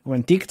then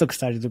when TikTok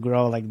started to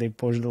grow, like they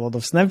poached a lot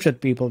of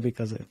Snapchat people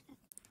because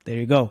there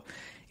you go.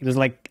 It was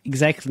like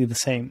exactly the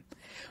same.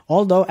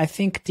 Although I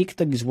think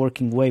TikTok is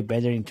working way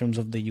better in terms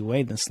of the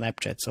UA than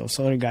Snapchat. So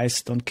sorry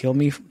guys, don't kill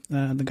me,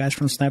 the guys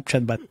from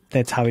Snapchat, but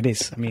that's how it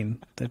is. I mean,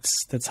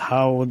 that's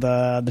how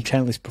the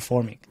channel is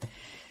performing.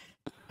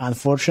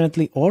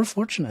 Unfortunately or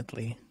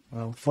fortunately.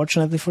 Well,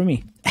 fortunately for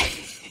me.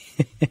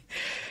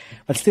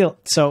 But still,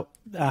 so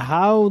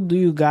how do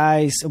you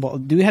guys... Well,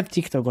 do you have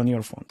TikTok on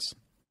your phones?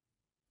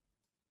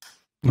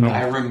 No.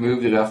 I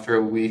removed it after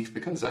a week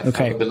because I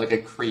felt a bit like a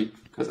creep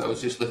because I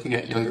was just looking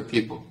at younger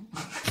people.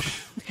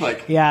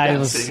 Like, it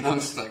was... And I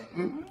was like...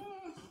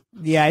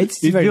 Yeah,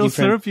 it's it very will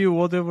different. serve you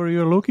whatever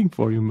you're looking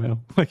for,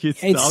 Like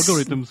the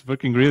algorithm's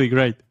working really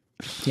great.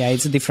 Yeah,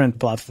 it's a different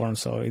platform,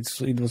 so it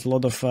was a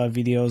lot of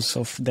videos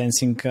of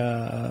dancing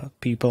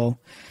people,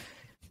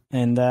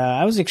 and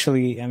I was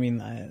actually having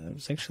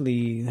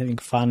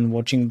fun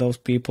watching those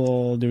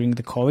people during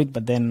the COVID,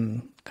 but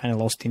then kind of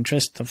lost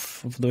interest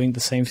of doing the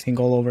same thing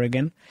all over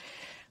again.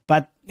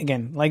 But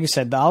again, like you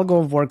said, the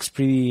algo works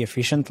pretty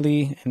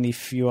efficiently, and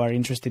if you are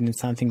interested in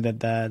something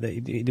that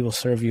it will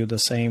serve you the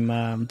same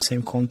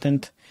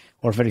content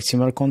or very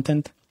similar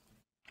content,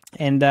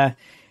 and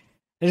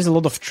there's a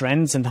lot of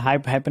trends and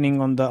hype happening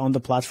on the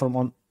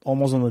platform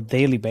almost on a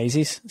daily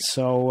basis.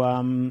 So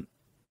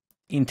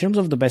in terms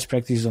of the best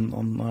practice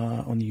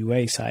on the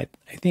UA side,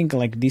 I think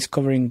like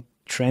discovering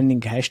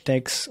trending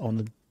hashtags on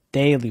a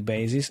daily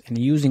basis and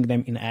using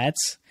them in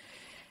ads,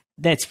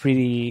 that's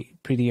pretty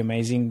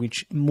amazing,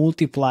 which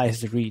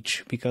multiplies the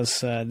reach,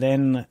 because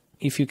then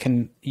if you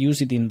can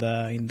use it in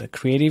the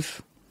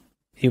creative,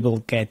 you will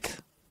get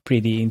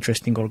pretty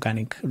interesting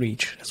organic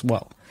reach as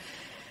well.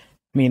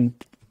 I mean,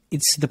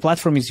 the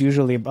platform is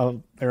usually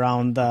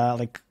around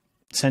like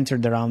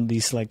centered around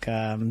these like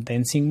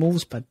dancing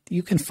moves, but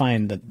you can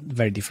find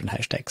very different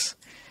hashtags,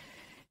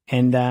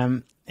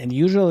 and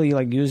usually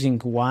like using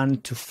 1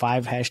 to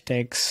 5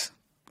 hashtags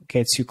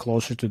gets you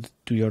closer to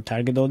your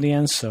target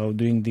audience. So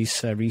doing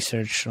this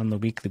research on a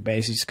weekly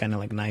basis is kind of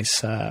like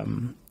nice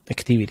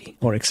activity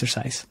or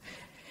exercise.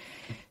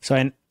 So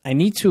I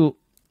need to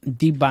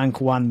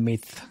debunk one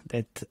myth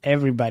that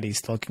everybody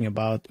is talking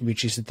about,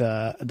 which is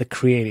the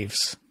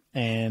creatives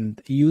and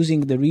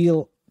using the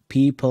real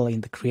people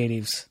in the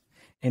creatives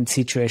and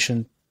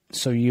situation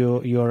so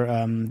your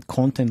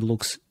content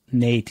looks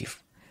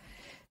native.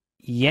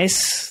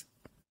 Yes,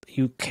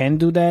 you can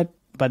do that,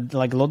 but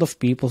like a lot of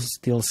people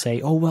still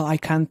say, "Oh well,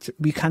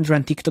 we can't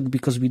run TikTok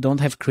because we don't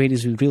have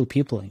creatives with real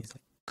people." And it's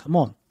like, come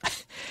on,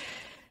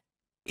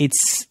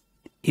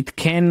 it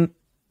can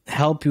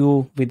help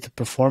you with the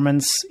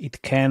performance.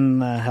 It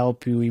can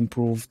help you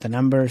improve the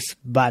numbers,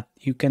 but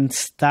you can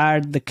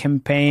start the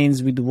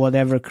campaigns with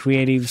whatever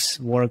creatives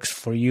works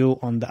for you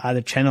on the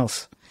other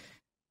channels.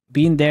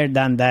 Been there,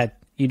 done that.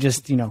 You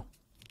just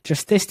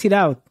test it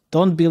out.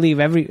 Don't believe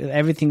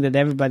everything that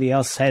everybody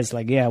else says.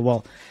 Like, yeah,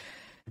 well,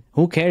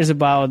 who cares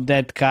about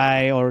that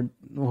guy or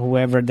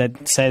whoever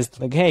that says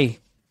like, hey,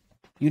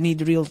 you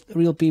need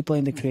real people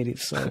in the creative.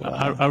 So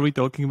are we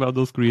talking about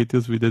those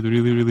creatives with that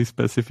really, really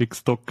specific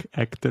stock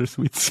actors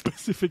with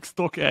specific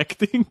stock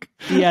acting?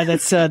 Yeah,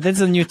 that's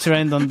a new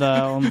trend on the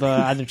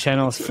other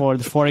channels for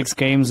the Forex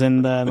games,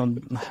 and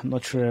I'm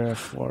not sure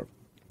for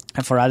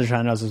other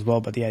channels as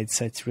well. But yeah,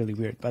 it's really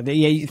weird. But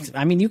yeah,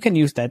 I mean, you can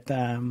use that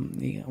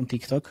on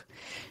TikTok,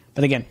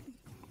 but again,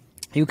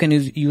 you can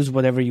use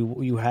whatever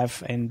you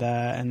have and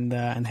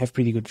have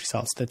pretty good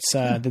results.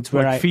 That's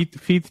where like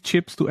feed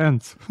chips to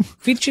ants.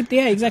 Feed chip,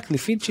 yeah, exactly.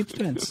 Feed chips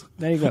to ants.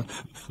 There you go.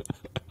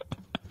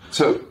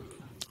 So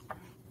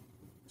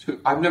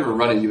I've never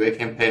run a UA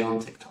campaign on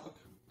TikTok.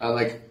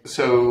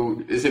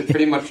 So is it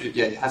pretty much?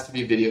 Yeah, it has to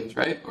be videos,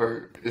 right?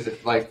 Or is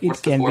it like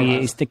what's the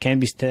format? It can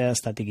be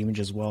static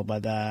image as well,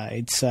 but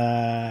it's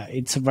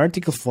a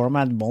vertical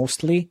format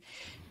mostly,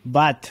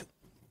 but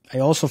I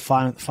also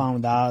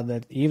found out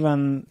that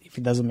even if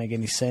it doesn't make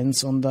any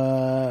sense on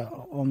the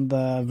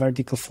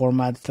vertical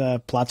format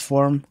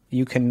platform,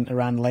 you can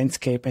run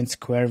landscape and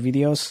square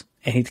videos,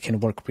 and it can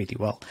work pretty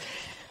well.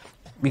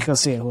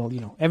 Because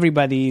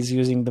everybody is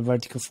using the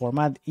vertical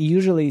format.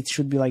 Usually, it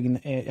should be like in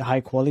a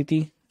high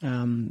quality,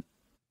 and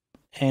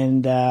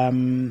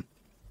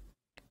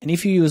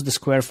if you use the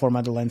square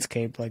format or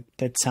landscape, like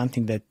that's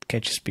something that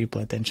catches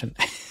people attention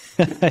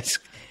because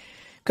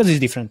it's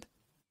different.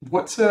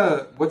 What's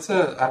a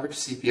average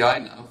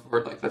CPI now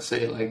for like, let's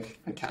say like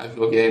a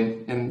casual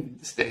game in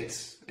the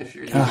States if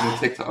you're using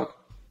TikTok?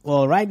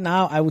 Well, right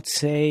now I would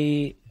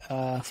say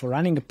for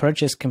running a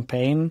purchase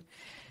campaign,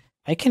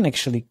 I can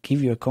actually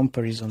give you a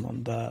comparison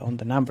on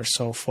the numbers.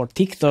 So for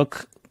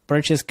TikTok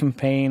purchase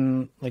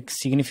campaign, like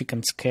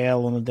significant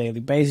scale on a daily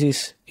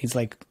basis, it's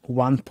like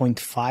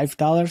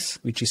 $1.5,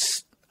 which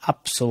is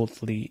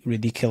absolutely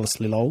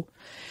ridiculously low.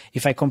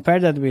 If I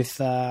compare that with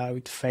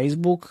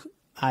Facebook,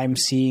 I'm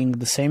seeing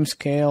the same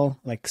scale,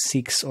 like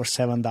 $6 or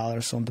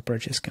 $7 on the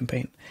purchase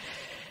campaign.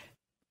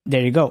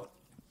 There you go.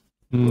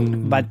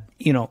 But,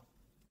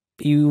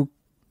 you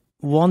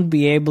won't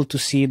be able to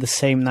see the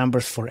same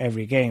numbers for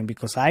every game,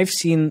 because I've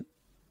seen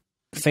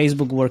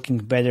Facebook working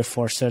better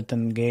for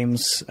certain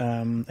games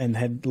and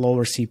had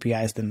lower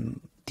CPIs than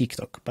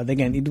TikTok. But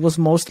again, it was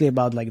mostly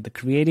about like the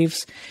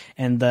creatives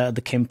and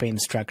the campaign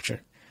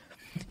structure.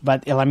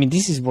 But I mean,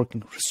 this is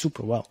working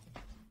super well.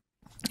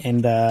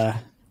 And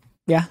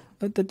yeah.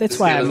 But that's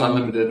why I'm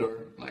unlimited,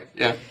 or like,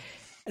 yeah.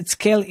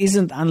 Scale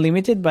isn't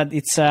unlimited, but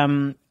it's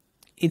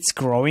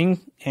growing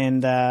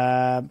and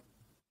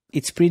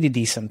it's pretty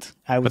decent,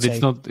 I would say.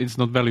 But it's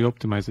not value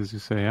optimized, as you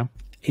say, yeah.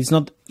 It's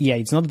not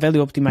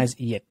value optimized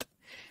yet.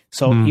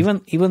 So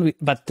even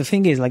but the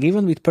thing is, like,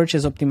 even with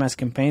purchase optimized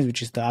campaigns,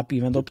 which is the up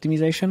event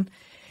optimization,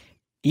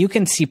 you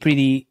can see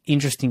pretty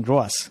interesting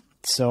ROAS.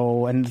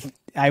 So, and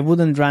I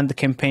wouldn't run the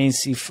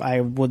campaigns if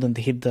I wouldn't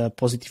hit the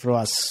positive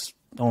ROAS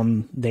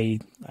on day,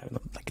 I don't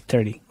know, like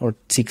 30 or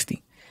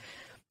 60.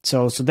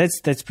 So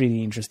that's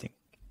pretty interesting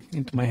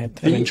into my head.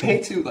 Can you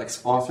pay to like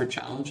sponsor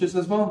challenges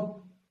as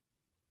well?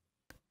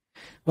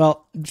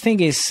 Well, the thing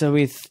is,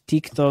 with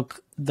TikTok,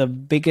 the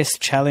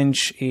biggest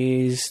challenge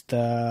is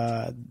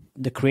the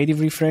creative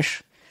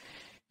refresh,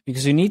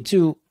 because you need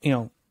to,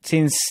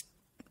 since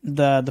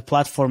the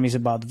platform is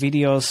about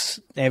videos,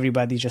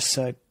 everybody just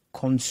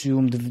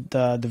consume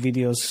the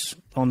videos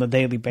on a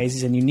daily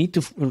basis, and you need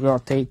to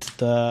rotate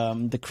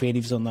the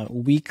creatives on a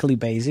weekly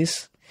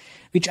basis,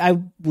 which I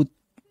would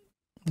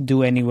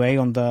do anyway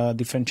on the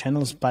different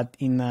channels. But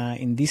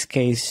in this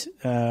case,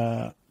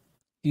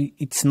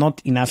 it's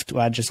not enough to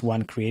add just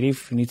one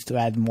creative. You need to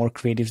add more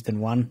creatives than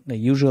one.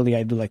 Usually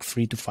I do like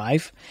 3 to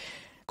 5.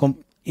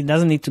 It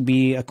doesn't need to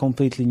be a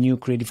completely new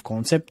creative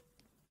concept.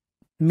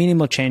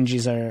 Minimal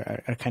changes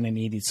are kind of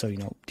needed. So,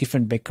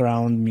 different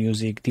background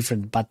music,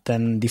 different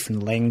button,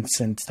 different lengths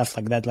and stuff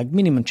like that, like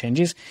minimum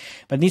changes,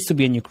 but it needs to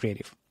be a new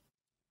creative.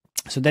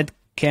 So that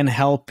can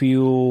help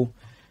you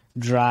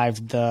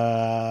drive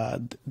the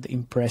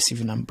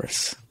impressive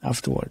numbers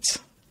afterwards.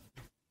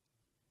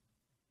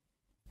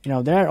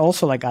 There are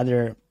also like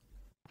other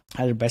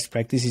best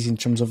practices in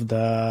terms of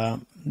the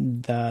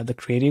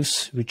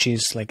creatives, which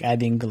is like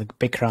adding like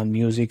background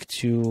music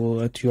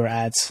to your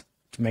ads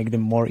to make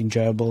them more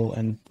enjoyable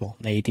and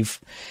native.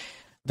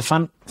 The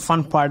fun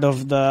part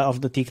of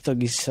the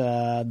TikTok is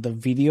the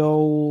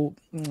video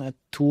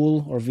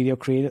tool or video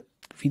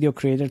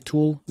creator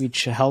tool,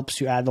 which helps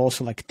you add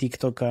also like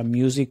TikTok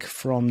music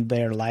from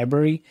their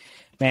library.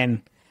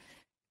 Man,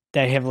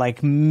 they have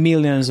like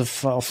millions of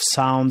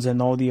sounds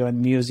and audio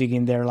and music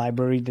in their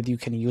library that you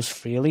can use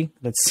freely.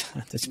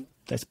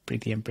 That's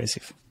pretty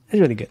impressive. It's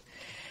really good.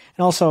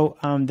 And also,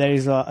 there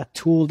is a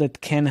tool that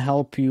can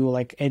help you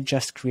like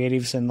adjust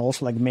creatives and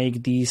also like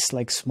make these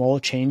like small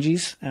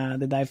changes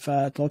that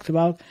I've talked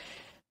about.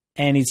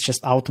 And it's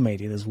just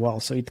automated as well.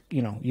 So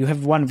you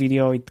have one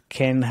video, it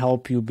can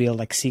help you build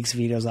like 6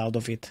 videos out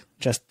of it.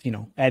 Just,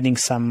 adding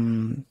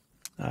some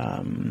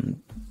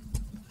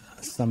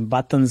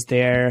buttons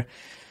there,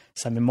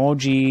 some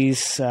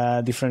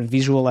emojis, different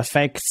visual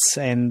effects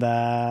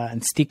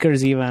and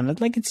stickers even.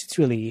 Like it's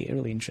really,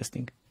 really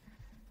interesting.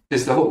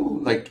 Is the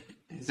whole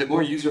is it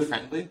more user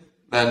friendly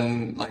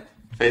than like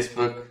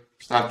Facebook,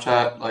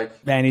 Snapchat?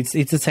 And it's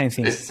the same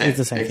thing. It's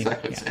the same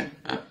exactly thing. The same.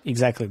 Yeah.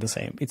 Exactly the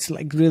same. It's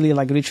like really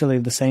like literally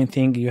the same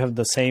thing. You have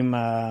the same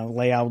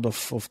layout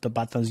of the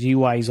buttons.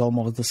 UI is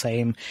almost the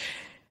same,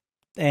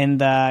 and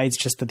it's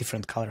just a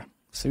different color.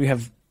 So you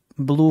have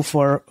blue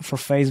for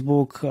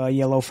Facebook,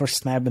 yellow for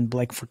Snap, and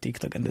black for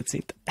TikTok, and that's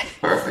it.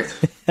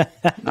 Perfect.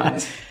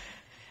 Nice.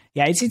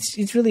 Yeah,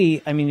 it's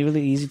really,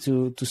 really easy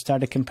to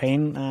start a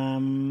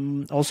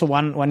campaign. Also,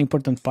 one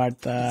important part.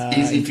 It's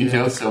easy if you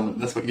know someone.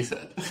 That's what you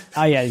said.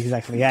 Oh yeah,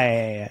 exactly.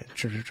 Yeah.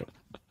 True.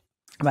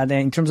 But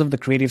in terms of the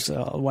creatives,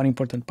 one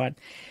important part.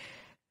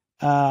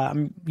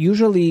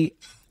 Usually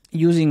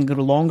using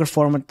longer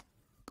form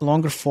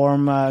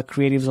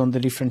creatives on the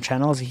different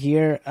channels.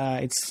 Here,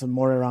 it's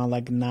more around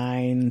like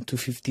 9 to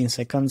 15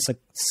 seconds, like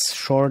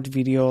short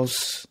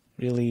videos,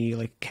 really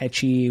like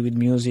catchy with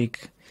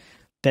music.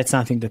 That's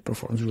something that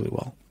performs really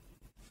well.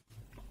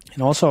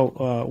 And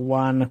also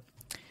one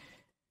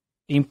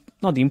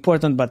not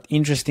important but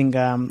interesting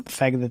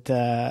fact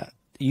that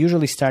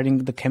usually starting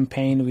the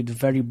campaign with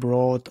very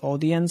broad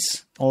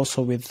audience,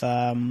 also with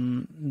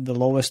the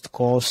lowest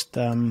cost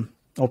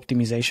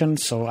optimization.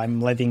 So I'm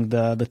letting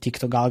the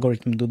TikTok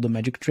algorithm do the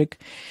magic trick.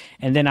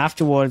 And then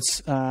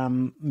afterwards,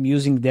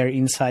 using their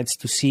insights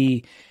to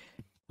see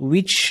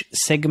which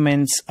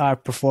segments are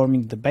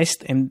performing the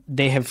best, and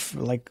they have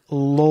like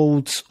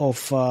loads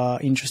of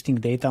interesting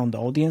data on the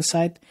audience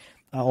side,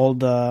 all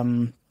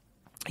the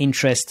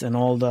interest and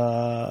all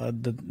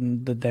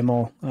the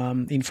demo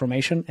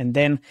information, and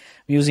then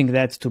using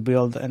that to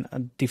build a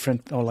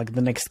different or like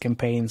the next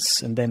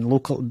campaigns, and then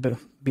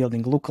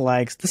building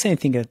lookalikes, the same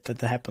thing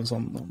that happens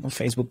on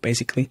Facebook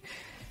basically.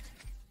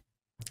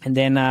 And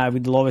then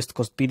with the lowest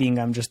cost bidding,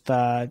 I'm just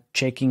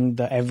checking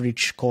the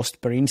average cost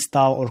per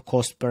install or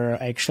cost per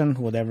action,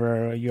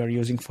 whatever you're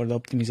using for the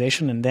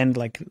optimization, and then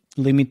like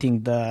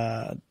limiting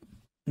the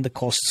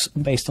costs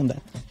based on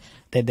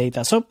that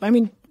data. So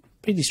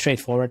pretty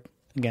straightforward.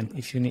 Again,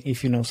 if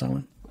you know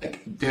someone.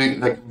 Doing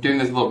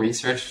this little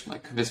research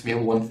convinced me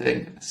of one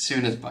thing. As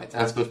soon as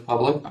ByteDance goes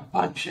public, I'm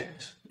buying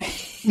shares.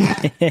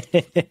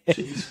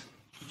 Jeez,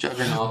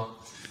 juggernaut.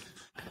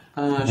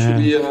 Should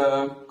we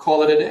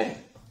call it a day?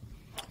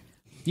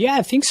 Yeah,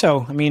 I think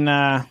so.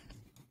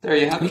 There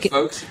you have it,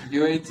 folks.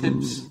 UA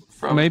tips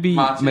from maybe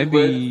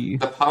with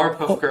the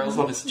Powerpuff Girls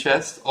on his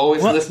chest.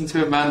 Always listen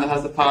to a man that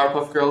has the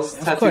Powerpuff Girls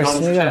tattooed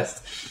on his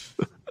chest.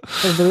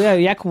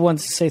 Jakub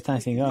wants to say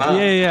something.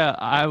 Yeah.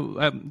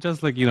 I'm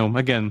just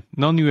again,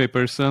 non-UA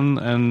person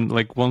and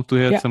want to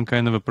have some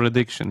kind of a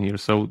prediction here.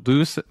 So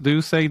do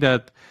you say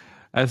that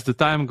as the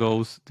time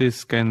goes,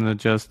 this kind of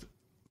just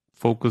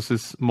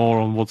focuses more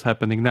on what's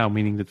happening now,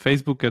 meaning that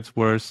Facebook gets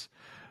worse,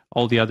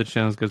 all the other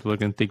channels get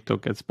worse, and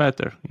TikTok gets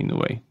better in a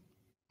way?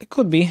 It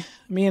could be.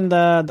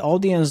 The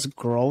audience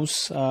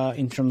grows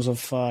in terms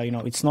of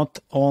it's not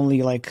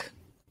only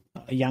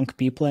young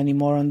people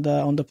anymore on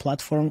the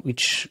platform,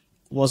 which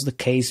was the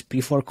case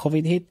before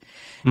COVID hit.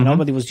 Mm-hmm.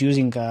 Nobody was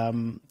using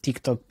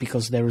TikTok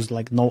because there was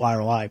no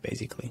ROI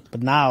basically.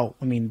 But now,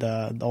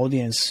 the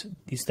audience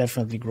is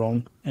definitely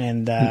grown.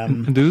 And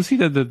do you see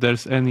that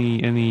there's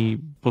any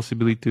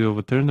possibility of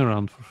a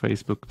turnaround for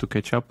Facebook to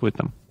catch up with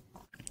them?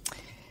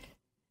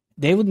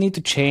 They would need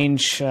to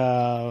change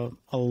a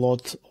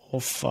lot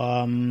of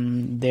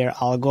their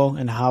algo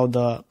and how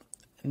the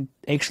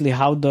actually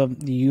how the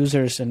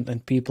users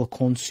and people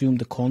consume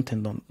the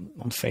content on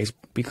Facebook,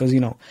 because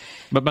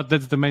But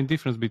that's the main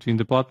difference between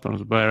the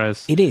platforms.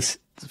 Whereas it is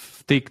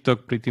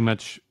TikTok pretty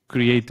much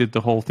created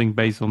the whole thing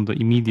based on the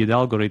immediate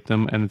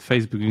algorithm, and at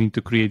Facebook you need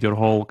to create your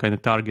whole kind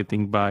of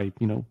targeting by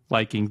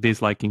liking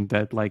this, liking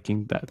that,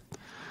 liking that.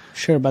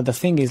 Sure, but the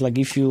thing is, like,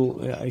 if you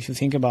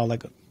think about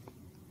like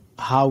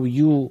how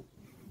you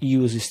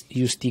use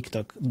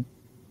TikTok,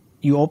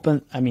 you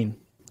open.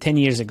 10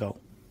 years ago,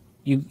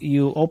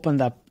 you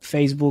opened up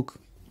Facebook.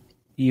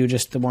 You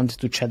just wanted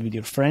to chat with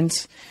your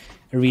friends,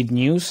 read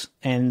news,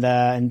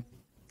 and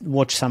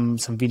watch some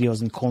videos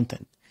and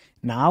content.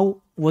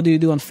 Now, what do you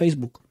do on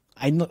Facebook?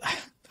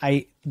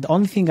 The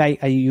only thing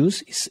I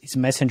use is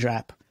Messenger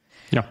app.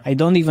 Yeah. I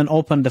don't even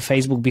open the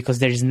Facebook because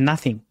there is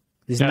nothing.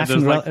 There's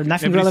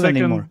nothing relevant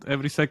anymore.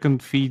 Every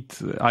second feed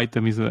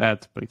item is an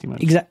ad, pretty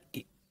much.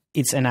 Exactly.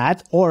 It's an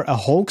ad or a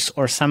hoax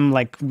or some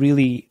like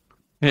really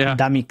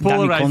dummy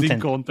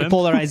content.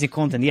 Polarizing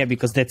content, yeah,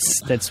 because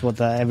that's what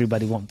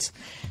everybody wants,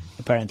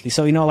 apparently.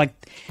 So, like,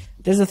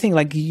 there's the thing,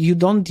 like, you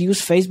don't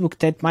use Facebook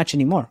that much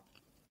anymore.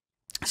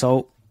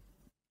 So,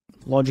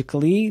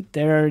 logically,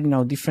 there are,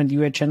 different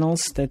UA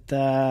channels that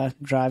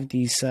drive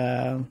these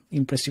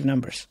impressive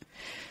numbers.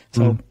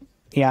 So,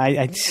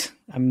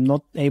 I'm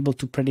not able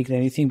to predict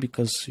anything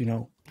because,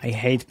 I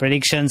hate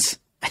predictions.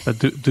 But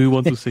do you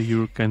want to say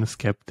you're kind of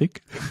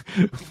skeptic?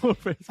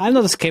 I'm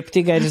not a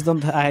skeptic. I just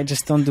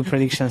don't do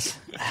predictions.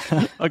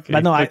 Okay.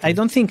 But no, I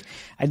don't think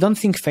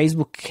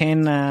Facebook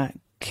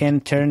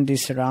can turn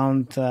this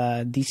around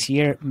this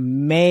year.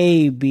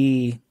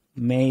 Maybe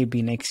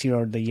next year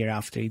or the year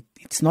after.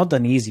 It's not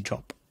an easy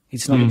job.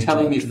 It's not. Are you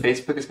telling me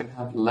Facebook is going to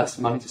have less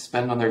money to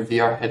spend on their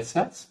VR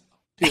headsets?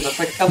 Dude, that's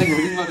like telling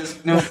Remiar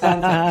there's no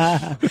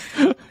Santa.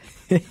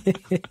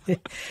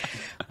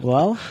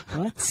 Well,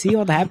 let's see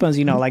what happens.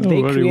 Like,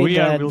 they create.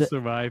 Remiar will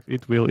survive.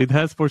 It will. It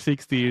has for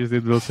 60 years.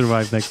 It will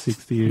survive next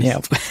 60 years.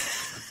 Yeah.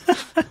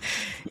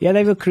 Yeah,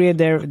 they will create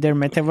their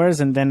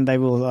metaverse, and then they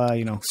will,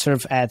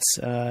 serve ads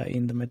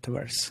in the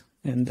metaverse,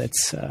 and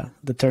that's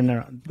the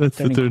turnaround. That's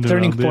the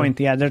turning point.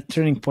 Yeah, their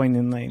turning point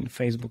in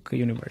Facebook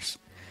universe.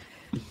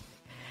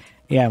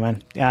 Yeah,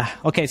 man. Yeah.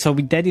 Okay, so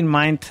with that in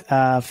mind,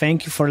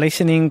 thank you for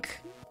listening.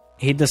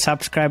 Hit the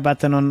subscribe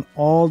button on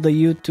all the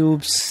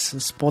YouTubes,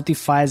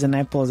 Spotifys, and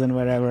Apples, and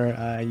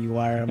wherever you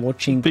are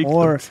watching,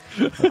 or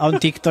on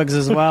TikToks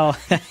as well,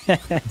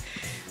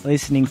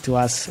 listening to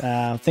us.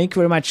 Thank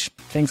you very much.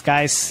 Thanks,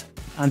 guys.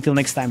 Until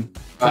next time.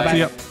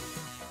 Bye. Bye.